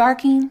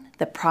 sparking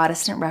the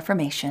Protestant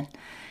Reformation.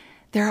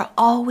 There are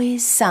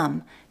always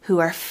some who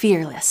are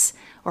fearless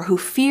or who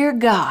fear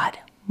God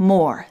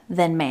more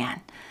than man.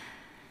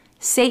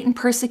 Satan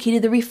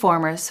persecuted the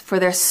reformers for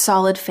their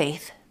solid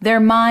faith.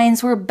 Their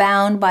minds were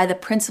bound by the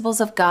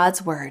principles of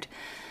God's Word.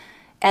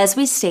 As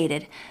we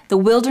stated, the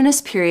wilderness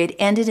period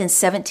ended in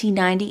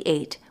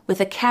 1798 with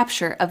the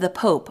capture of the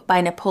Pope by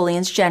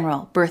Napoleon's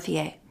general,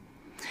 Berthier.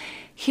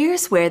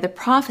 Here's where the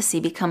prophecy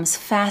becomes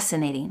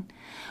fascinating.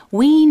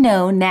 We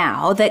know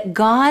now that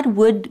God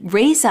would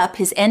raise up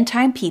his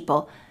end-time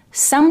people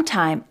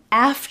sometime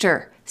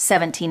after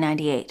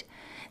 1798.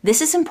 This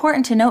is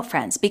important to note,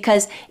 friends,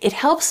 because it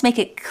helps make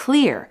it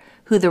clear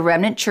who the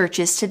remnant church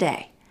is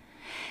today.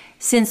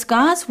 Since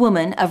God's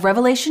woman of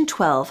Revelation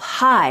 12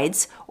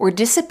 hides or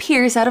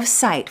disappears out of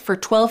sight for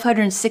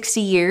 1260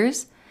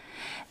 years,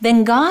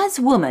 then God's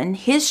woman,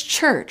 his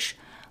church,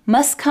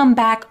 must come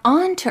back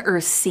onto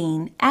Earth's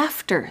scene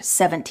after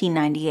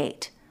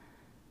 1798.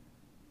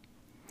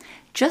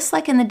 Just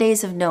like in the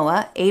days of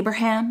Noah,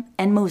 Abraham,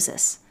 and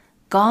Moses,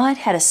 God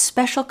had a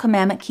special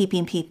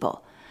commandment-keeping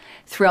people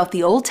throughout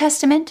the Old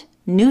Testament,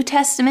 New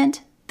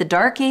Testament, the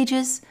Dark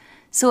Ages,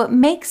 so it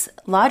makes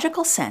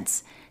logical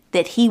sense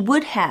that he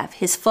would have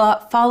his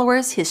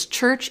followers, his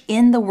church,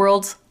 in the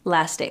world's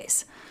last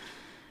days.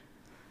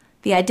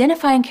 The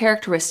identifying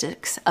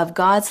characteristics of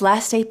God's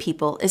last day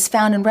people is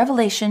found in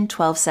Revelation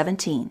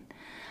 12:17.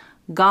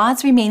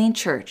 God's remaining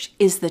church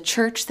is the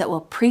church that will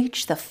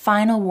preach the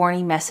final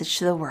warning message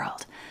to the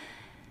world.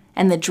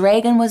 And the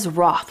dragon was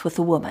wroth with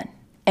the woman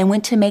and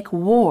went to make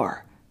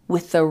war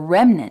with the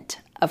remnant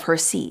of her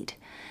seed,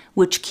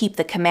 which keep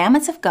the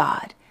commandments of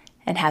God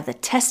and have the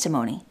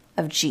testimony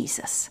of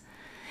Jesus.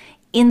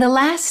 In the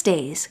last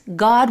days,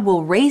 God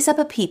will raise up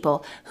a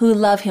people who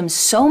love him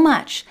so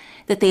much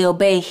that they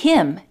obey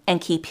him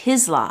and keep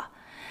his law.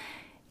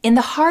 In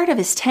the heart of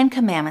his 10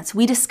 commandments,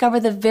 we discover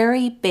the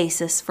very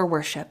basis for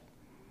worship.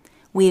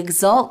 We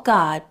exalt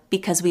God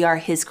because we are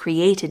his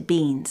created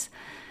beings.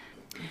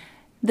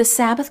 The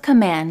Sabbath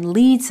command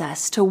leads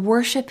us to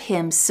worship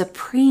him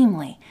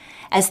supremely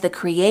as the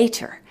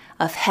creator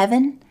of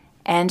heaven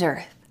and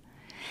earth.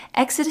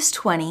 Exodus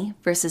 20,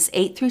 verses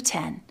 8 through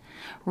 10.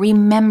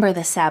 Remember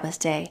the Sabbath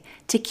day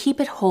to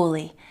keep it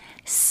holy.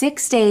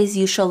 6 days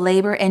you shall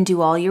labor and do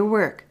all your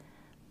work,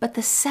 but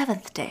the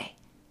 7th day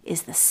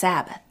is the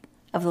Sabbath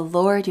of the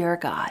Lord your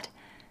God.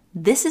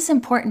 This is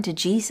important to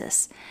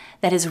Jesus,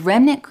 that his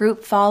remnant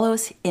group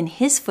follows in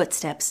his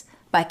footsteps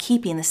by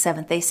keeping the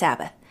 7th-day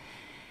Sabbath.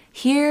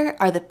 Here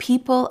are the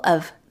people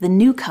of the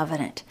new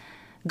covenant.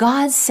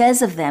 God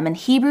says of them in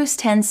Hebrews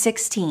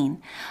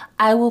 10:16,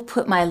 I will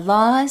put my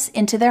laws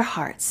into their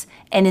hearts,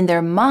 and in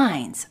their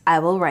minds I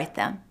will write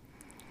them.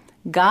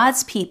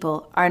 God's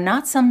people are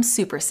not some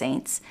super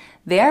saints.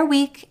 They are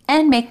weak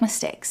and make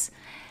mistakes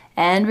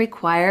and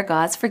require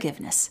God's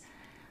forgiveness.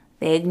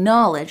 They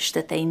acknowledge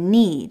that they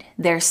need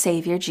their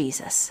Savior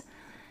Jesus.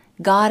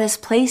 God has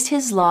placed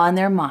his law in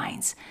their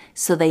minds,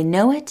 so they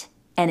know it,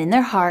 and in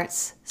their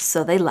hearts,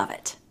 so they love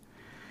it.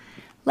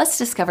 Let's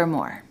discover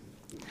more.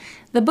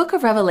 The book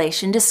of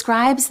Revelation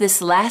describes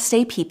this last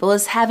day people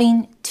as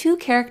having 2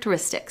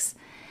 characteristics.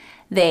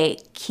 They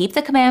keep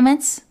the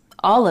commandments,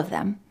 all of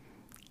them,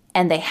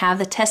 and they have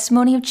the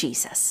testimony of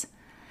Jesus.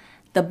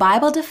 The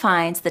Bible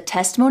defines the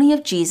testimony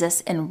of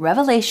Jesus in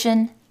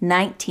Revelation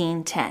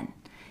 19:10.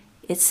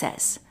 It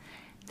says,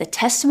 the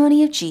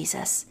testimony of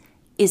Jesus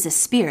is the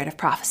spirit of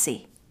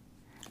prophecy.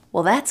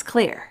 Well, that's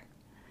clear.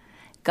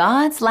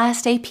 God's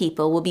last day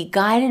people will be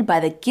guided by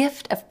the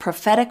gift of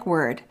prophetic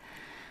word.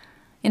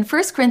 In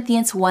 1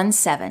 Corinthians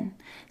 1:7,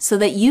 so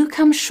that you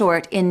come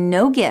short in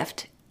no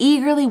gift,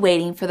 eagerly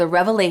waiting for the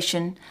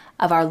revelation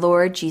of our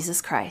Lord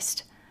Jesus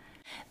Christ.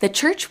 The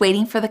church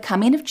waiting for the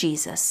coming of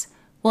Jesus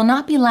will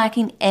not be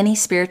lacking any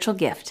spiritual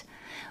gift.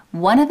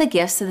 One of the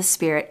gifts of the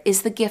Spirit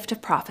is the gift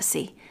of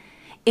prophecy.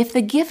 If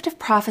the gift of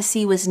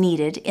prophecy was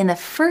needed in the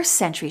first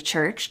century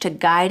church to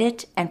guide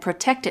it and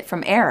protect it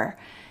from error,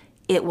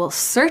 it will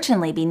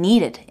certainly be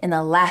needed in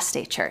the last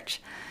day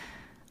church.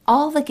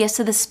 All the gifts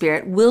of the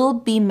Spirit will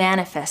be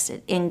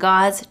manifested in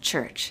God's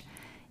church.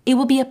 It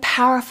will be a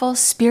powerful,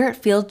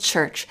 Spirit-filled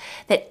church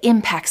that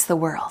impacts the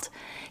world.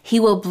 He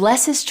will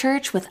bless his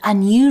church with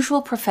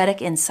unusual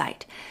prophetic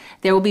insight.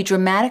 There will be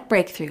dramatic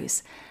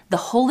breakthroughs.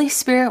 The Holy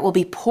Spirit will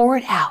be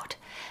poured out.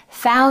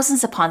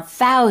 Thousands upon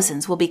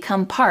thousands will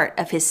become part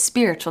of his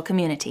spiritual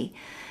community.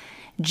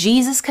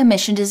 Jesus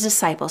commissioned his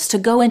disciples to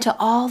go into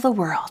all the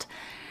world.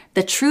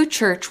 The true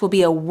church will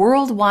be a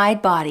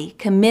worldwide body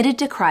committed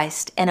to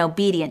Christ and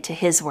obedient to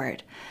his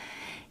word.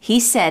 He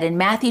said in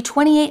Matthew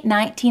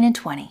 28:19 and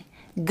 20,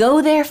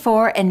 Go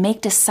therefore and make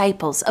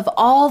disciples of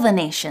all the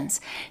nations,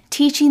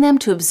 teaching them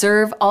to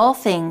observe all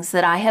things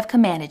that I have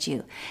commanded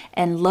you.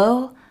 And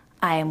lo,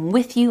 I am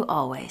with you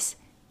always,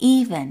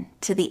 even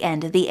to the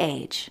end of the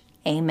age.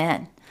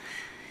 Amen.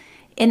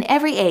 In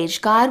every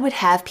age, God would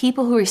have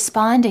people who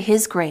respond to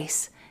his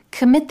grace,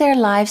 commit their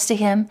lives to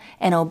him,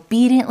 and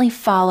obediently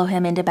follow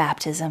him into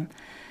baptism.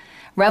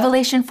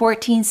 Revelation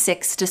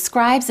 14:6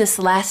 describes this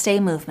last day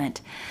movement.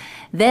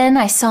 Then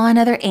I saw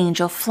another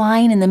angel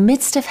flying in the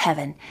midst of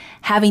heaven,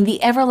 having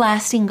the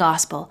everlasting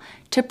gospel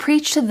to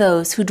preach to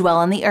those who dwell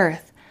on the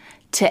earth,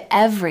 to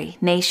every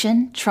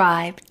nation,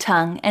 tribe,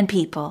 tongue, and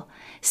people,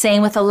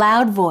 saying with a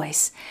loud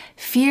voice,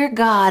 Fear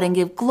God and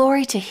give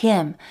glory to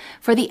Him,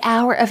 for the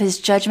hour of His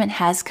judgment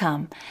has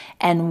come,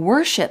 and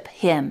worship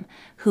Him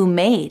who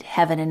made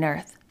heaven and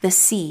earth, the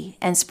sea,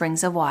 and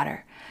springs of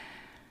water.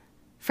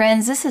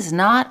 Friends, this is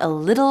not a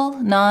little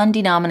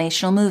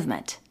non-denominational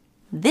movement.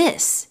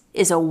 This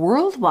is a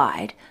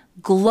worldwide,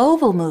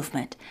 global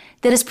movement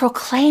that is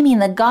proclaiming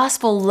the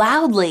gospel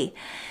loudly.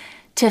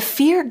 To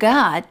fear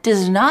God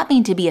does not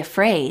mean to be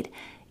afraid.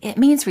 It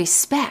means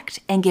respect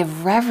and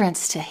give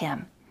reverence to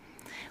Him.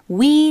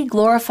 We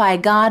glorify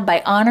God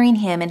by honoring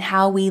Him in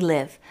how we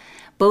live,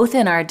 both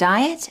in our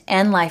diet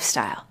and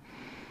lifestyle.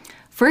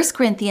 1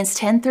 Corinthians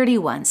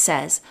 10:31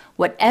 says,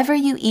 Whatever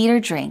you eat or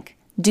drink,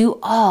 do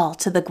all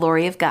to the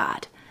glory of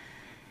God.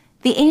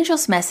 The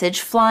angel's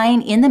message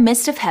flying in the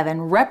midst of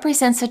heaven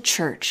represents a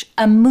church,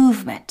 a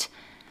movement,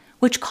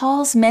 which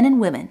calls men and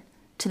women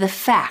to the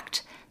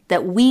fact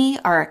that we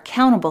are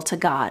accountable to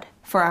God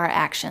for our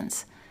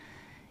actions.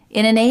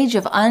 In an age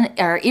of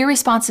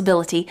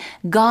irresponsibility,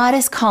 God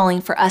is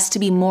calling for us to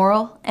be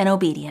moral and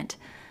obedient.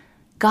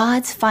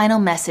 God's final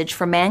message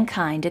for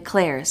mankind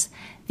declares,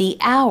 the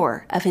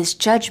hour of His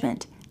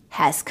judgment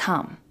has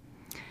come.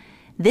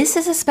 This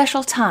is a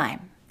special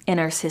time in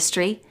Earth's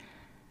history.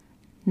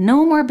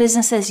 No more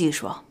business as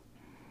usual.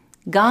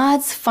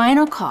 God's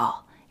final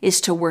call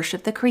is to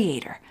worship the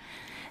Creator.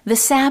 The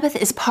Sabbath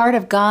is part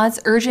of God's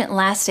urgent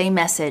last day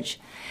message.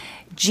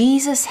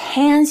 Jesus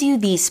hands you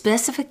these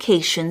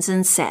specifications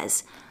and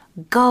says,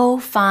 Go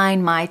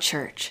find my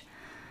church.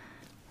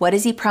 What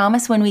does He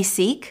promise when we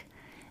seek?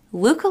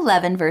 Luke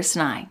 11, verse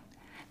 9.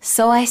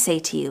 So I say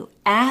to you,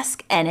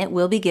 ask and it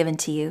will be given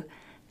to you.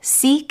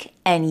 Seek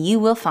and you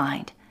will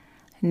find.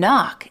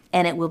 Knock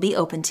and it will be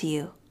opened to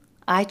you.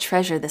 I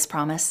treasure this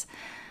promise.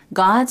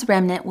 God's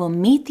remnant will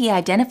meet the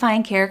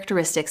identifying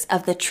characteristics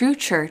of the true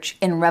church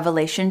in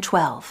Revelation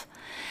 12.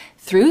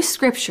 Through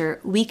Scripture,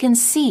 we can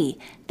see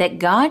that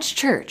God's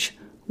church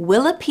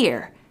will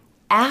appear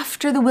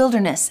after the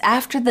wilderness,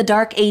 after the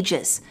dark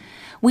ages.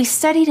 We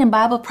studied in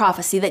Bible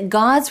prophecy that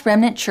God's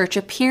remnant church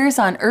appears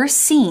on earth's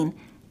scene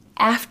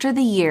after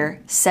the year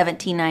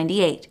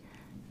 1798.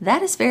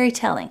 That is very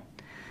telling.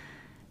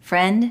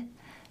 Friend,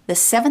 the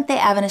Seventh-day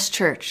Adventist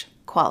Church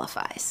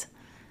qualifies.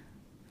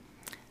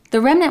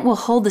 The remnant will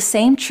hold the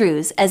same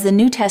truths as the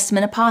New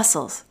Testament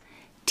apostles.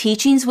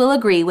 Teachings will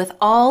agree with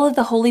all of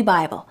the Holy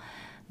Bible.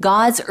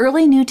 God's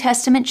early New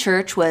Testament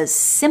church was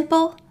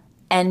simple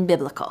and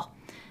biblical.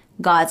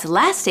 God's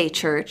last-day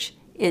church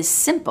is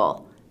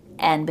simple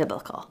and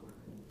biblical.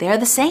 They are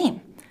the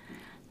same.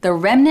 The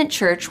remnant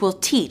church will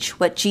teach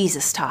what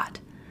Jesus taught.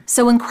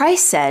 So when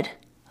Christ said,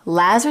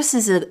 Lazarus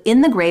is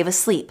in the grave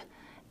asleep,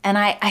 and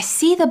I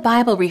see the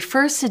Bible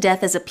refers to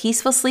death as a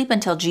peaceful sleep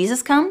until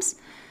Jesus comes,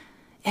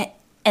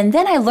 and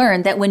then I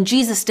learned that when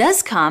Jesus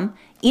does come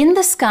in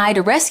the sky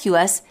to rescue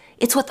us,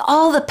 it's with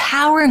all the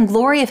power and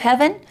glory of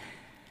heaven.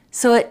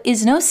 So it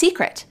is no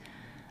secret.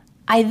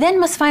 I then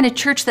must find a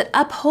church that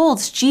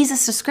upholds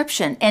Jesus'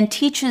 description and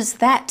teaches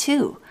that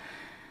too.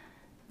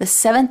 The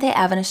Seventh-day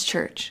Adventist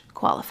Church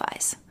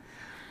qualifies.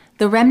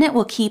 The remnant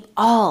will keep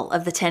all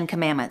of the 10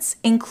 Commandments,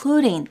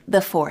 including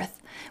the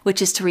fourth,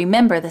 which is to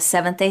remember the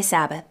seventh-day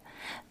Sabbath.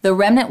 The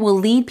remnant will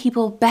lead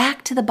people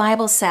back to the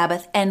Bible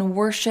Sabbath and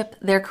worship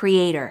their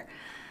Creator.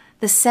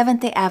 The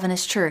Seventh-day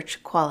Adventist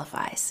Church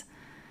qualifies.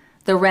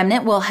 The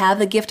remnant will have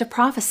the gift of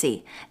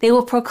prophecy. They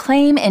will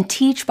proclaim and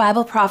teach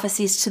Bible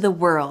prophecies to the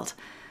world.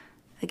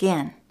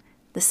 Again,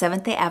 the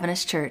Seventh-day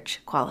Adventist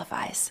Church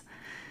qualifies.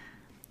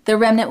 The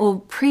remnant will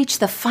preach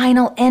the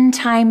final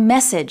end-time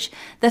message,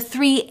 the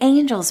three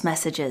angels'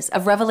 messages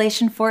of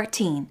Revelation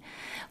 14.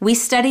 We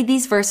studied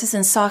these verses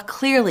and saw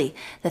clearly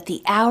that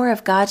the hour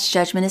of God's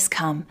judgment is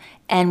come,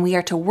 and we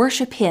are to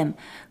worship Him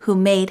who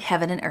made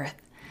heaven and earth,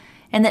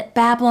 and that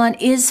Babylon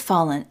is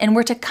fallen, and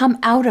we're to come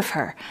out of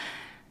her,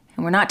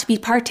 and we're not to be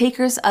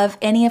partakers of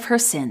any of her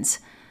sins.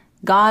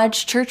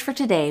 God's church for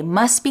today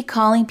must be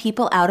calling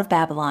people out of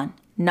Babylon,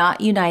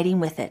 not uniting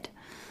with it.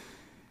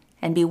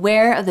 And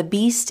beware of the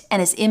beast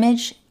and his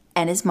image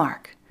and his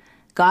mark.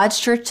 God's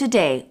church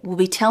today will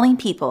be telling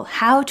people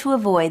how to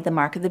avoid the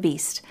mark of the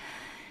beast.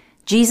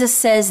 Jesus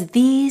says,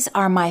 these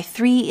are my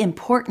 3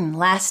 important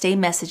last day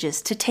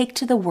messages to take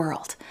to the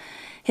world.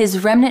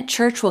 His remnant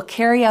church will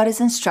carry out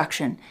his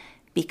instruction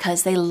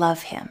because they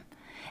love him.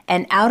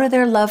 And out of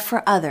their love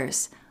for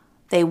others,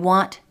 they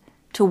want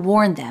to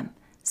warn them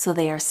so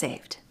they are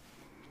saved.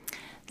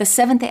 The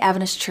Seventh-day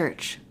Adventist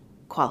Church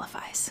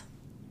qualifies.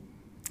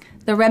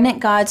 The remnant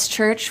God's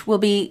church will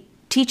be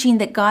teaching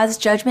that God's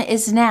judgment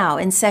is now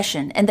in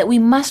session and that we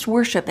must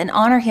worship and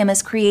honor Him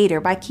as Creator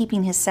by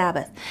keeping His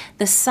Sabbath,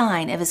 the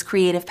sign of His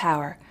creative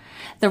power.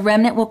 The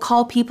remnant will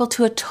call people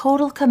to a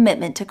total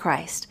commitment to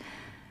Christ.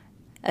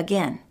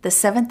 Again, the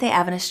Seventh-day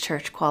Adventist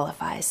Church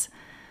qualifies.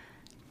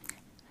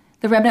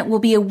 The remnant will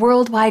be a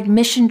worldwide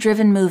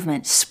mission-driven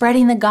movement,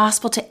 spreading the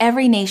gospel to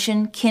every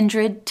nation,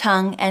 kindred,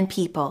 tongue, and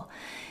people.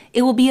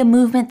 It will be a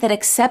movement that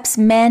accepts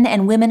men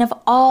and women of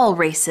all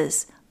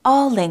races,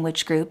 all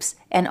language groups,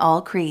 and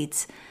all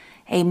creeds.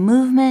 a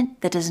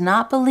movement that does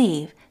not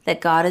believe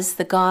that God is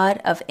the God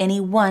of any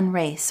one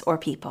race or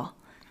people.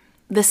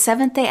 The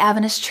Seventh-day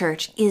Adventist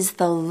Church is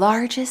the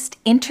largest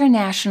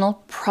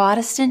international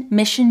Protestant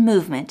mission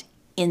movement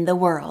in the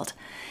world,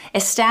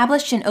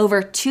 established in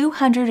over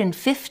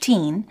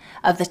 215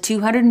 of the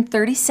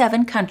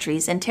 237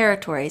 countries and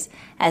territories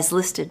as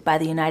listed by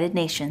the United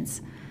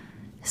Nations.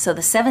 So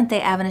the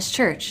Seventh-day Adventist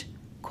Church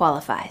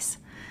qualifies.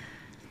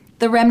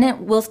 The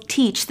remnant will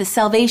teach that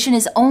salvation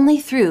is only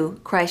through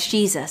Christ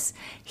Jesus.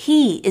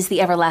 He is the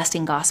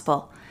everlasting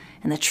gospel.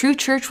 And the true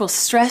church will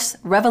stress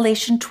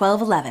Revelation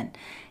 12:11,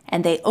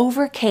 and they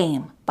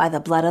overcame by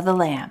the blood of the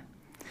Lamb.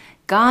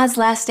 God's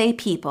last day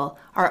people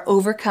are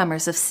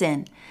overcomers of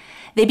sin.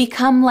 They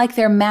become like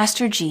their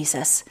Master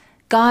Jesus.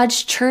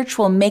 God's church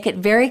will make it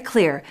very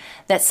clear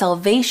that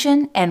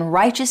salvation and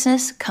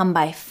righteousness come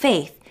by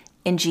faith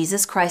in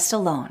Jesus Christ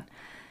alone.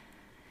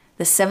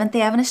 The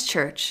Seventh-day Adventist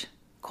Church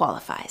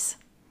qualifies.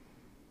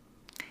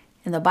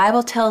 And the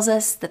Bible tells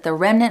us that the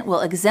remnant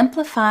will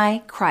exemplify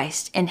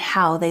Christ in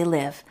how they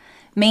live,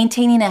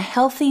 maintaining a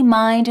healthy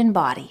mind and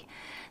body.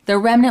 The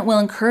remnant will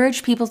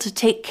encourage people to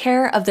take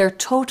care of their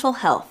total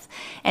health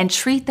and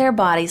treat their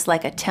bodies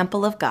like a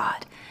temple of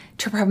God,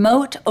 to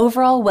promote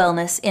overall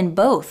wellness in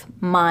both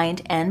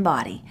mind and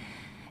body,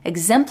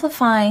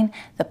 exemplifying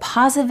the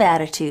positive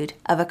attitude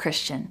of a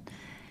Christian.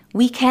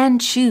 We can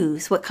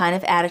choose what kind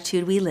of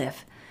attitude we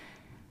live.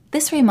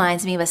 This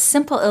reminds me of a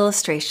simple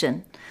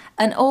illustration.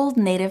 An old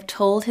native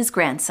told his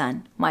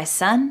grandson, "My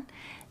son,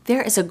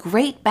 there is a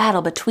great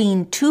battle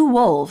between two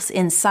wolves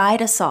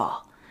inside us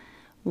all.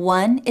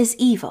 One is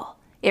evil.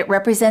 It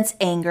represents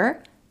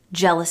anger,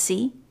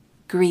 jealousy,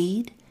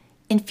 greed,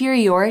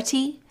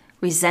 inferiority,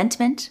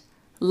 resentment,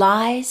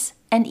 lies,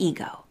 and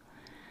ego.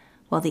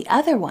 While the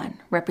other one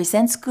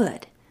represents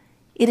good.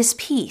 It is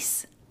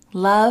peace,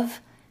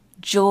 love,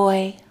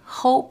 joy,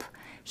 hope,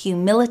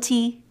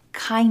 humility,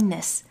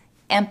 kindness,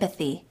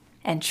 empathy,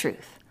 and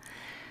truth."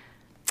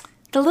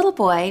 The little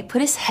boy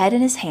put his head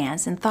in his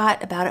hands and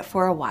thought about it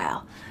for a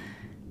while.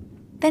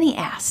 Then he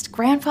asked,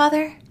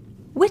 "Grandfather,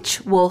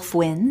 which wolf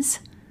wins?"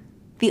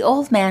 The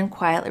old man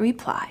quietly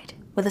replied,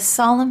 with a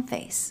solemn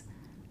face,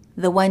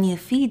 "The one you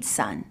feed,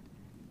 son,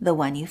 the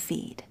one you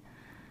feed."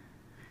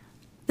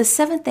 The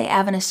Seventh-day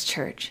Adventist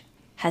Church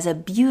has a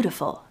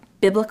beautiful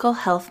biblical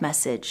health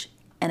message,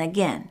 and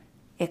again,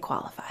 it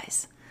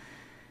qualifies.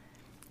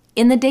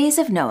 In the days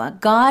of Noah,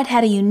 God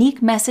had a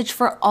unique message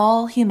for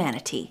all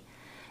humanity.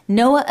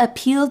 Noah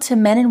appealed to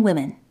men and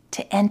women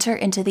to enter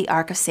into the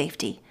ark of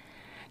safety.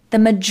 The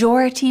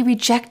majority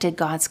rejected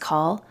God's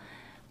call,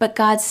 but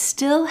God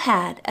still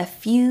had a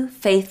few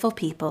faithful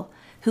people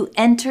who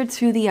entered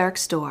through the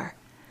ark's door.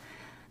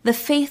 The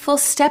faithful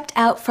stepped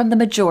out from the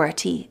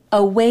majority,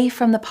 away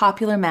from the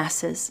popular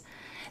masses.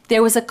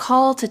 There was a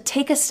call to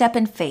take a step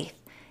in faith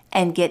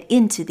and get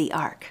into the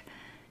ark.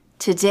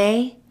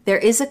 Today, there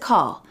is a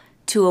call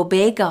to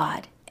obey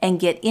God and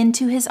get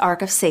into his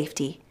ark of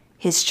safety,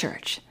 his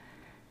church.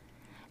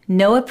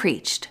 Noah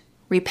preached,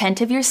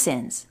 "Repent of your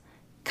sins,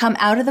 come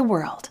out of the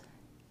world,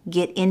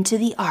 get into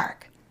the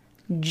ark.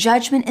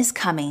 Judgment is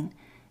coming,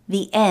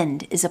 the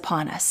end is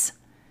upon us."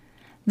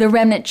 The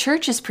remnant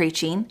church is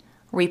preaching,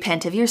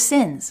 "Repent of your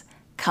sins,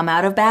 come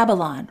out of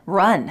Babylon,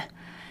 run.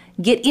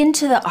 Get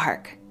into the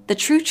ark, the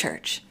true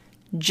church.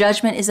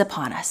 Judgment is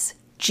upon us,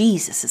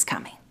 Jesus is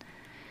coming."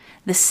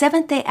 The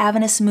Seventh-day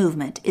Adventist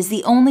movement is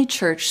the only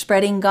church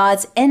spreading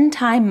God's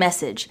end-time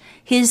message,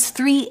 his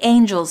three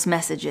angels'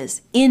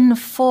 messages, in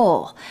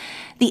full,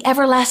 the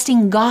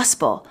everlasting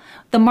gospel,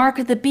 the mark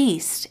of the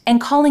beast,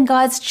 and calling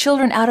God's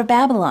children out of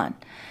Babylon.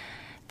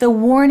 The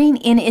warning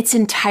in its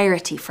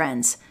entirety,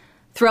 friends,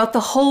 throughout the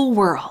whole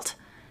world,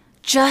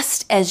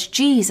 just as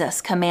Jesus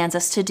commands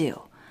us to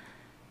do.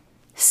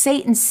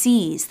 Satan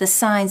sees the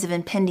signs of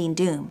impending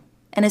doom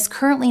and is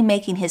currently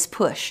making his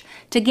push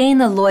to gain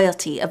the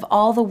loyalty of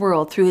all the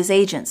world through his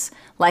agents,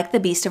 like the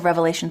beast of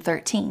Revelation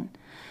 13.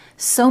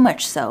 So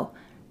much so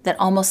that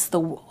almost the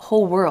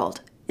whole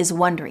world is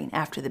wondering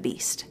after the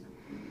beast.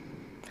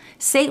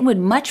 Satan would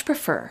much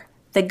prefer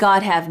that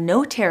God have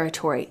no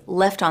territory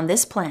left on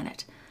this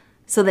planet,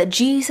 so that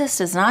Jesus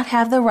does not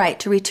have the right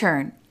to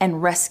return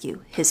and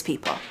rescue his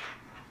people.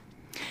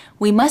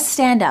 We must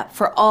stand up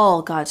for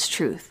all God's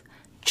truth,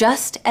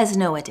 just as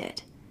Noah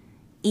did,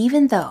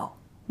 even though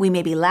we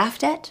may be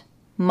laughed at,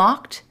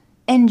 mocked,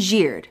 and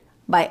jeered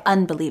by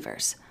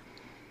unbelievers.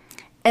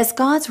 As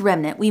God's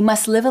remnant, we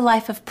must live a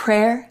life of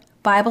prayer,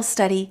 Bible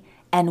study,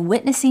 and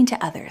witnessing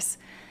to others.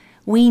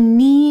 We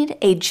need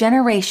a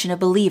generation of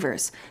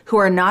believers who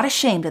are not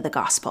ashamed of the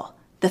gospel,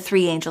 the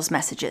three angels'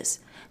 messages,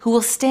 who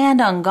will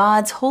stand on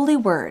God's holy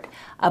word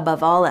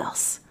above all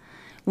else.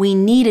 We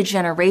need a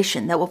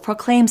generation that will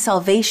proclaim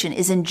salvation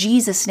is in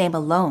Jesus' name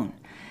alone.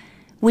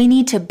 We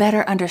need to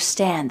better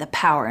understand the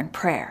power in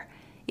prayer.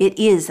 It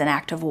is an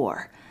act of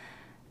war.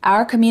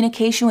 Our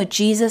communication with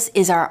Jesus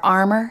is our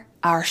armor,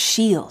 our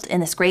shield in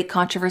this great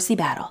controversy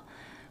battle.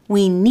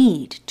 We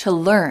need to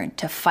learn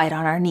to fight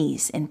on our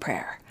knees in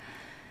prayer.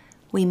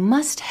 We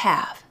must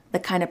have the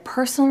kind of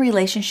personal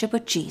relationship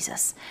with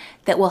Jesus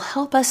that will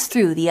help us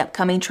through the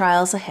upcoming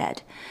trials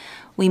ahead.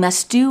 We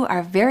must do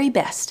our very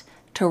best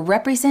to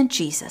represent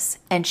Jesus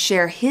and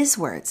share his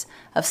words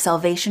of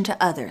salvation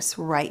to others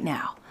right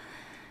now.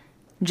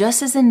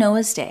 Just as in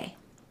Noah's day,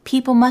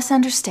 people must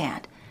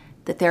understand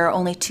that there are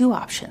only two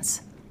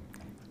options: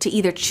 to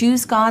either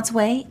choose God's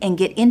way and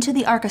get into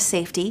the ark of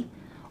safety,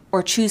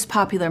 or choose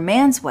popular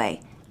man's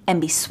way and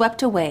be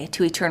swept away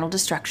to eternal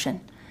destruction.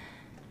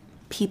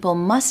 People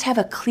must have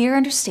a clear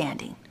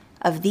understanding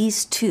of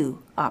these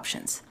two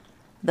options: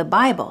 the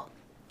Bible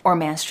or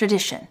man's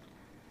tradition.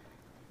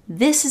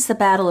 This is the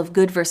battle of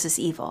good versus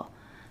evil.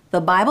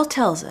 The Bible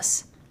tells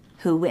us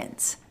who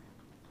wins: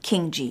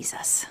 King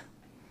Jesus.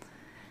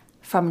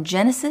 From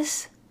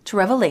Genesis to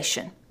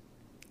Revelation,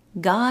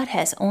 God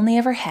has only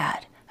ever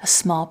had a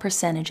small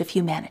percentage of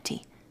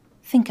humanity.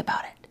 Think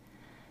about it.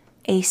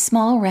 A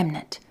small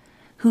remnant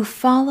who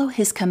follow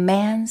his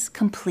commands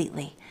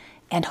completely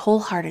and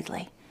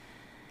wholeheartedly.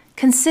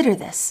 Consider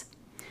this.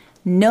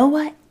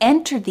 Noah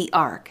entered the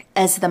ark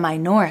as the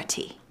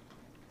minority,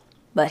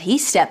 but he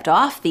stepped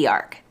off the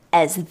ark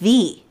as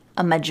the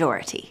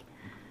majority.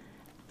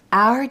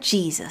 Our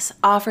Jesus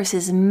offers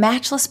his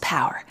matchless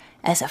power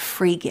as a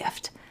free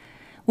gift.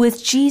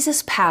 With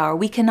Jesus' power,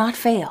 we cannot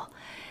fail.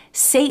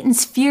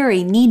 Satan's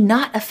fury need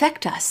not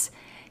affect us.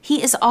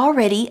 He is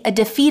already a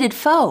defeated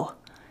foe.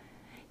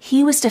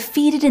 He was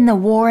defeated in the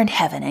war in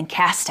heaven and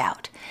cast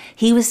out.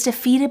 He was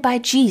defeated by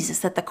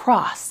Jesus at the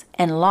cross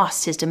and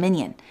lost his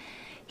dominion.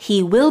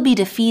 He will be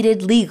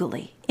defeated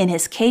legally in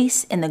his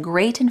case in the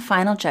great and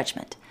final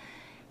judgment.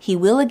 He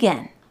will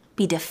again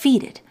be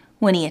defeated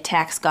when he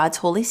attacks God's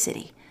holy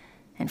city.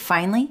 And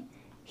finally,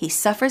 he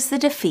suffers the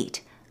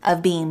defeat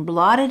of being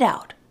blotted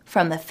out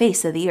from the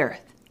face of the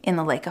earth in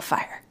the lake of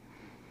fire.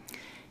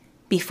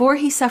 Before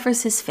he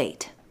suffers his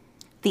fate,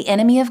 the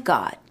enemy of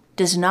God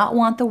does not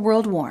want the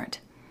world warned.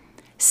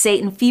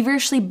 Satan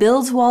feverishly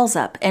builds walls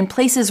up and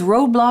places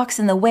roadblocks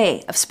in the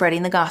way of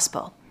spreading the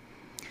gospel.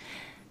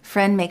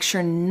 Friend, make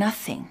sure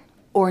nothing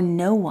or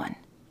no one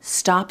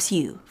stops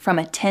you from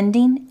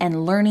attending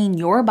and learning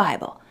your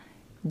Bible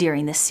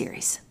during this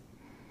series.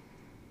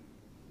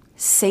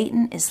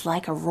 Satan is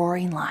like a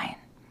roaring lion,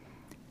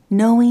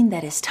 knowing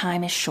that his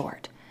time is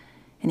short,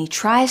 and he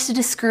tries to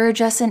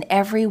discourage us in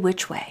every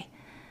which way.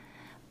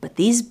 But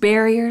these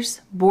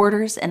barriers,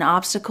 borders, and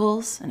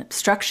obstacles and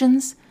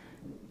obstructions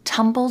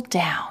tumble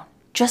down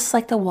just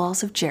like the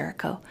walls of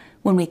Jericho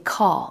when we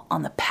call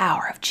on the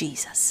power of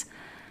Jesus.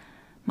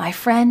 My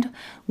friend,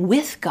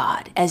 with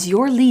God as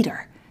your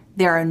leader,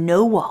 there are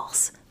no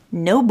walls,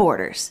 no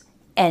borders,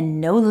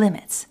 and no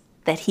limits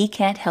that he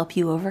can't help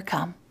you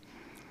overcome.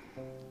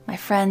 My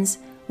friends,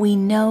 we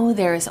know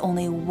there is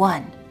only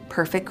one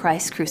perfect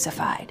Christ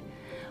crucified,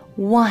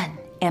 one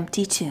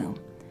empty tomb,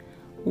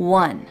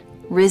 one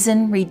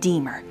risen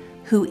Redeemer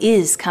who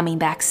is coming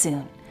back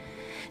soon.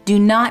 Do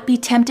not be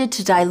tempted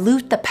to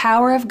dilute the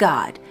power of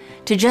God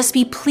to just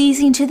be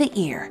pleasing to the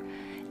ear.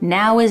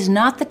 Now is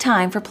not the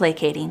time for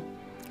placating.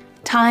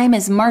 Time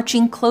is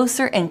marching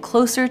closer and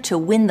closer to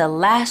when the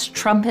last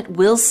trumpet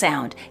will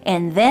sound,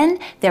 and then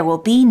there will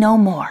be no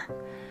more.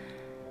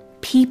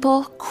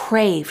 People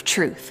crave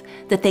truth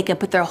that they can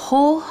put their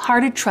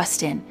wholehearted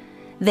trust in.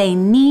 They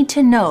need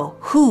to know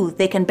who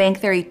they can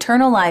bank their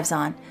eternal lives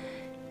on: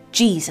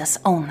 Jesus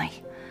only.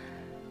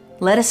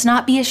 Let us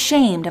not be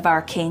ashamed of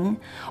our King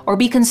or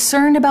be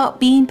concerned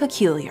about being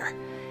peculiar.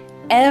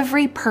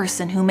 Every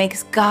person who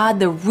makes God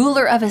the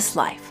ruler of his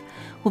life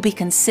will be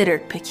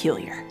considered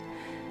peculiar.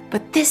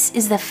 But this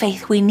is the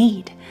faith we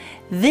need.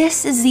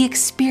 This is the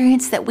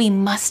experience that we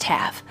must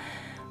have.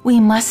 We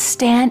must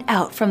stand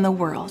out from the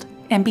world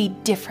and be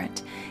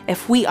different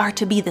if we are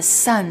to be the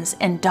sons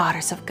and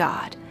daughters of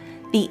God,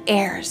 the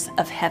heirs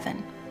of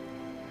heaven.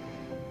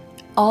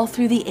 All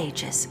through the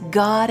ages,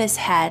 God has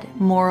had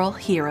moral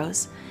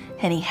heroes,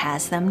 and he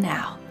has them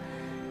now.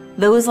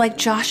 Those like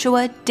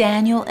Joshua,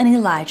 Daniel, and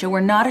Elijah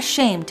were not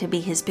ashamed to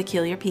be his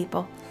peculiar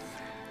people.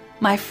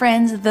 My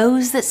friends,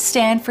 those that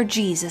stand for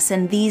Jesus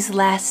in these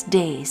last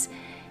days,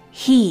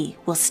 he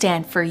will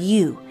stand for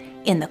you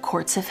in the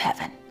courts of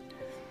heaven.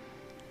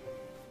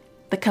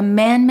 The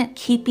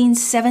commandment-keeping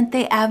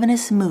Seventh-day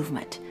Adventist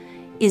movement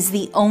is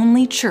the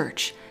only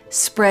church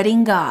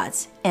spreading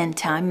God's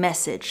end-time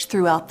message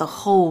throughout the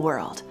whole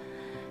world,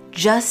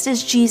 just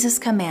as Jesus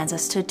commands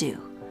us to do.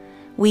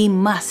 We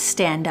must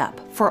stand up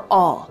for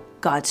all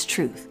God's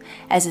truth.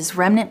 As his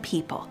remnant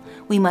people,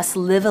 we must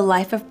live a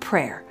life of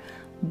prayer,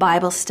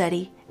 Bible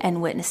study,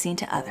 and witnessing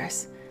to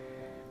others.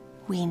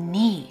 We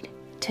need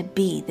to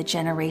be the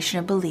generation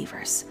of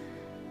believers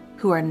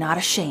who are not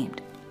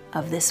ashamed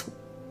of this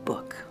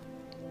book.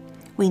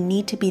 We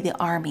need to be the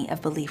army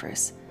of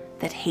believers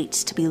that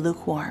hates to be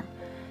lukewarm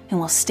and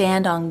will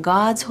stand on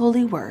God's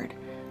holy word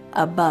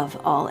above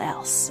all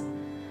else.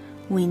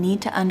 We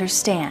need to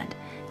understand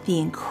the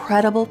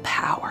incredible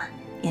power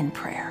in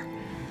prayer,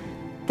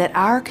 that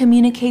our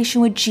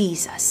communication with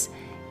Jesus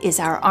is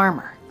our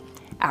armor,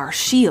 our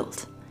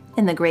shield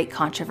in the great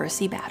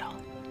controversy battle.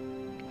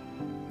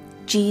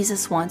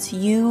 Jesus wants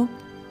you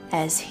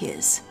as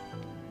His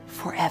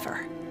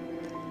forever.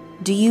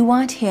 Do you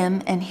want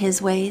Him and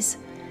His ways?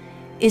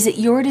 Is it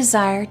your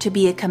desire to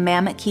be a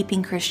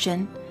commandment-keeping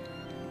Christian?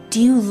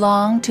 Do you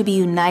long to be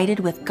united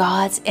with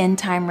God's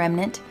end-time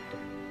remnant?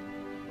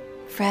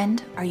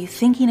 Friend, are you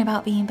thinking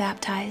about being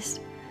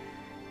baptized?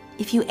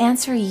 If you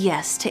answer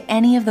yes to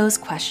any of those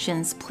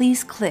questions,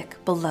 please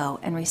click below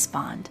and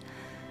respond.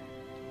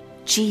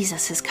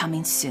 Jesus is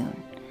coming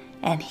soon,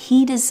 and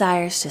He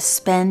desires to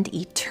spend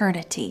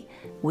eternity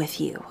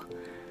with you.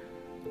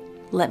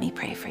 Let me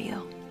pray for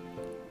you.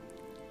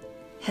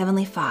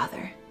 Heavenly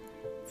Father,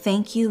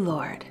 thank you,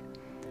 Lord,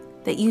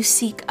 that you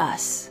seek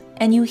us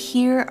and you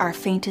hear our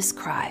faintest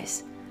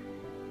cries.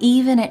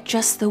 Even at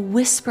just the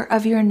whisper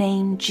of your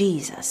name,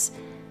 Jesus,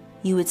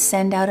 you would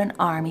send out an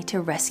army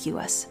to rescue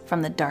us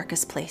from the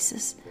darkest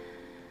places.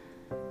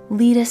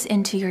 Lead us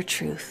into your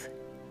truth.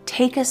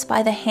 Take us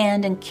by the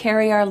hand and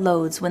carry our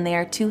loads when they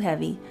are too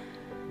heavy.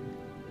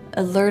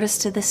 Alert us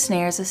to the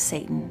snares of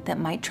Satan that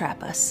might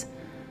trap us.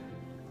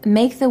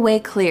 Make the way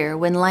clear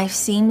when life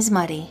seems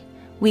muddy.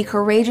 We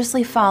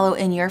courageously follow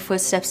in your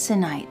footsteps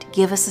tonight.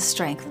 Give us the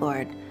strength,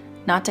 Lord,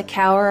 not to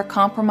cower or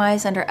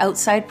compromise under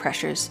outside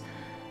pressures,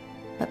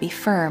 but be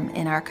firm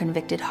in our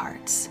convicted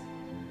hearts.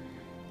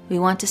 We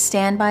want to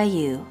stand by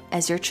you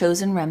as your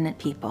chosen remnant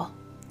people.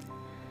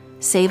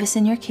 Save us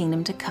in your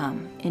kingdom to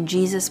come. In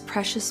Jesus'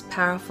 precious,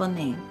 powerful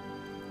name,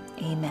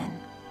 amen.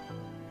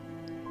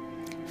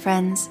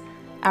 Friends,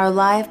 our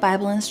live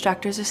Bible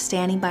instructors are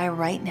standing by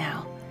right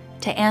now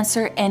to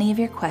answer any of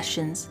your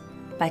questions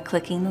by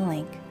clicking the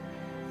link.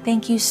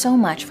 Thank you so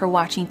much for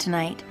watching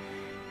tonight.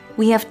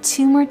 We have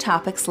 2 more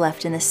topics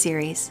left in this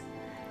series.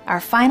 Our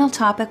final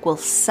topic will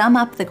sum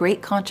up the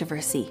great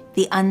controversy,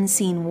 the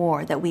unseen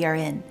war that we are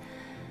in.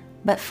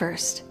 But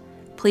first,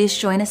 please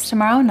join us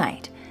tomorrow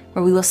night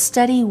where we will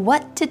study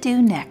what to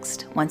do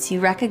next once you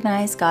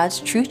recognize God's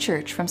true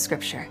church from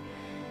Scripture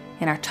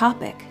in our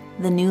topic,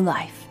 The New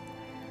Life,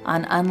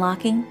 on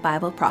Unlocking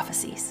Bible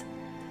Prophecies.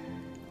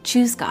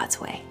 Choose God's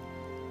way.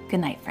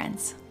 Good night,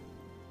 friends.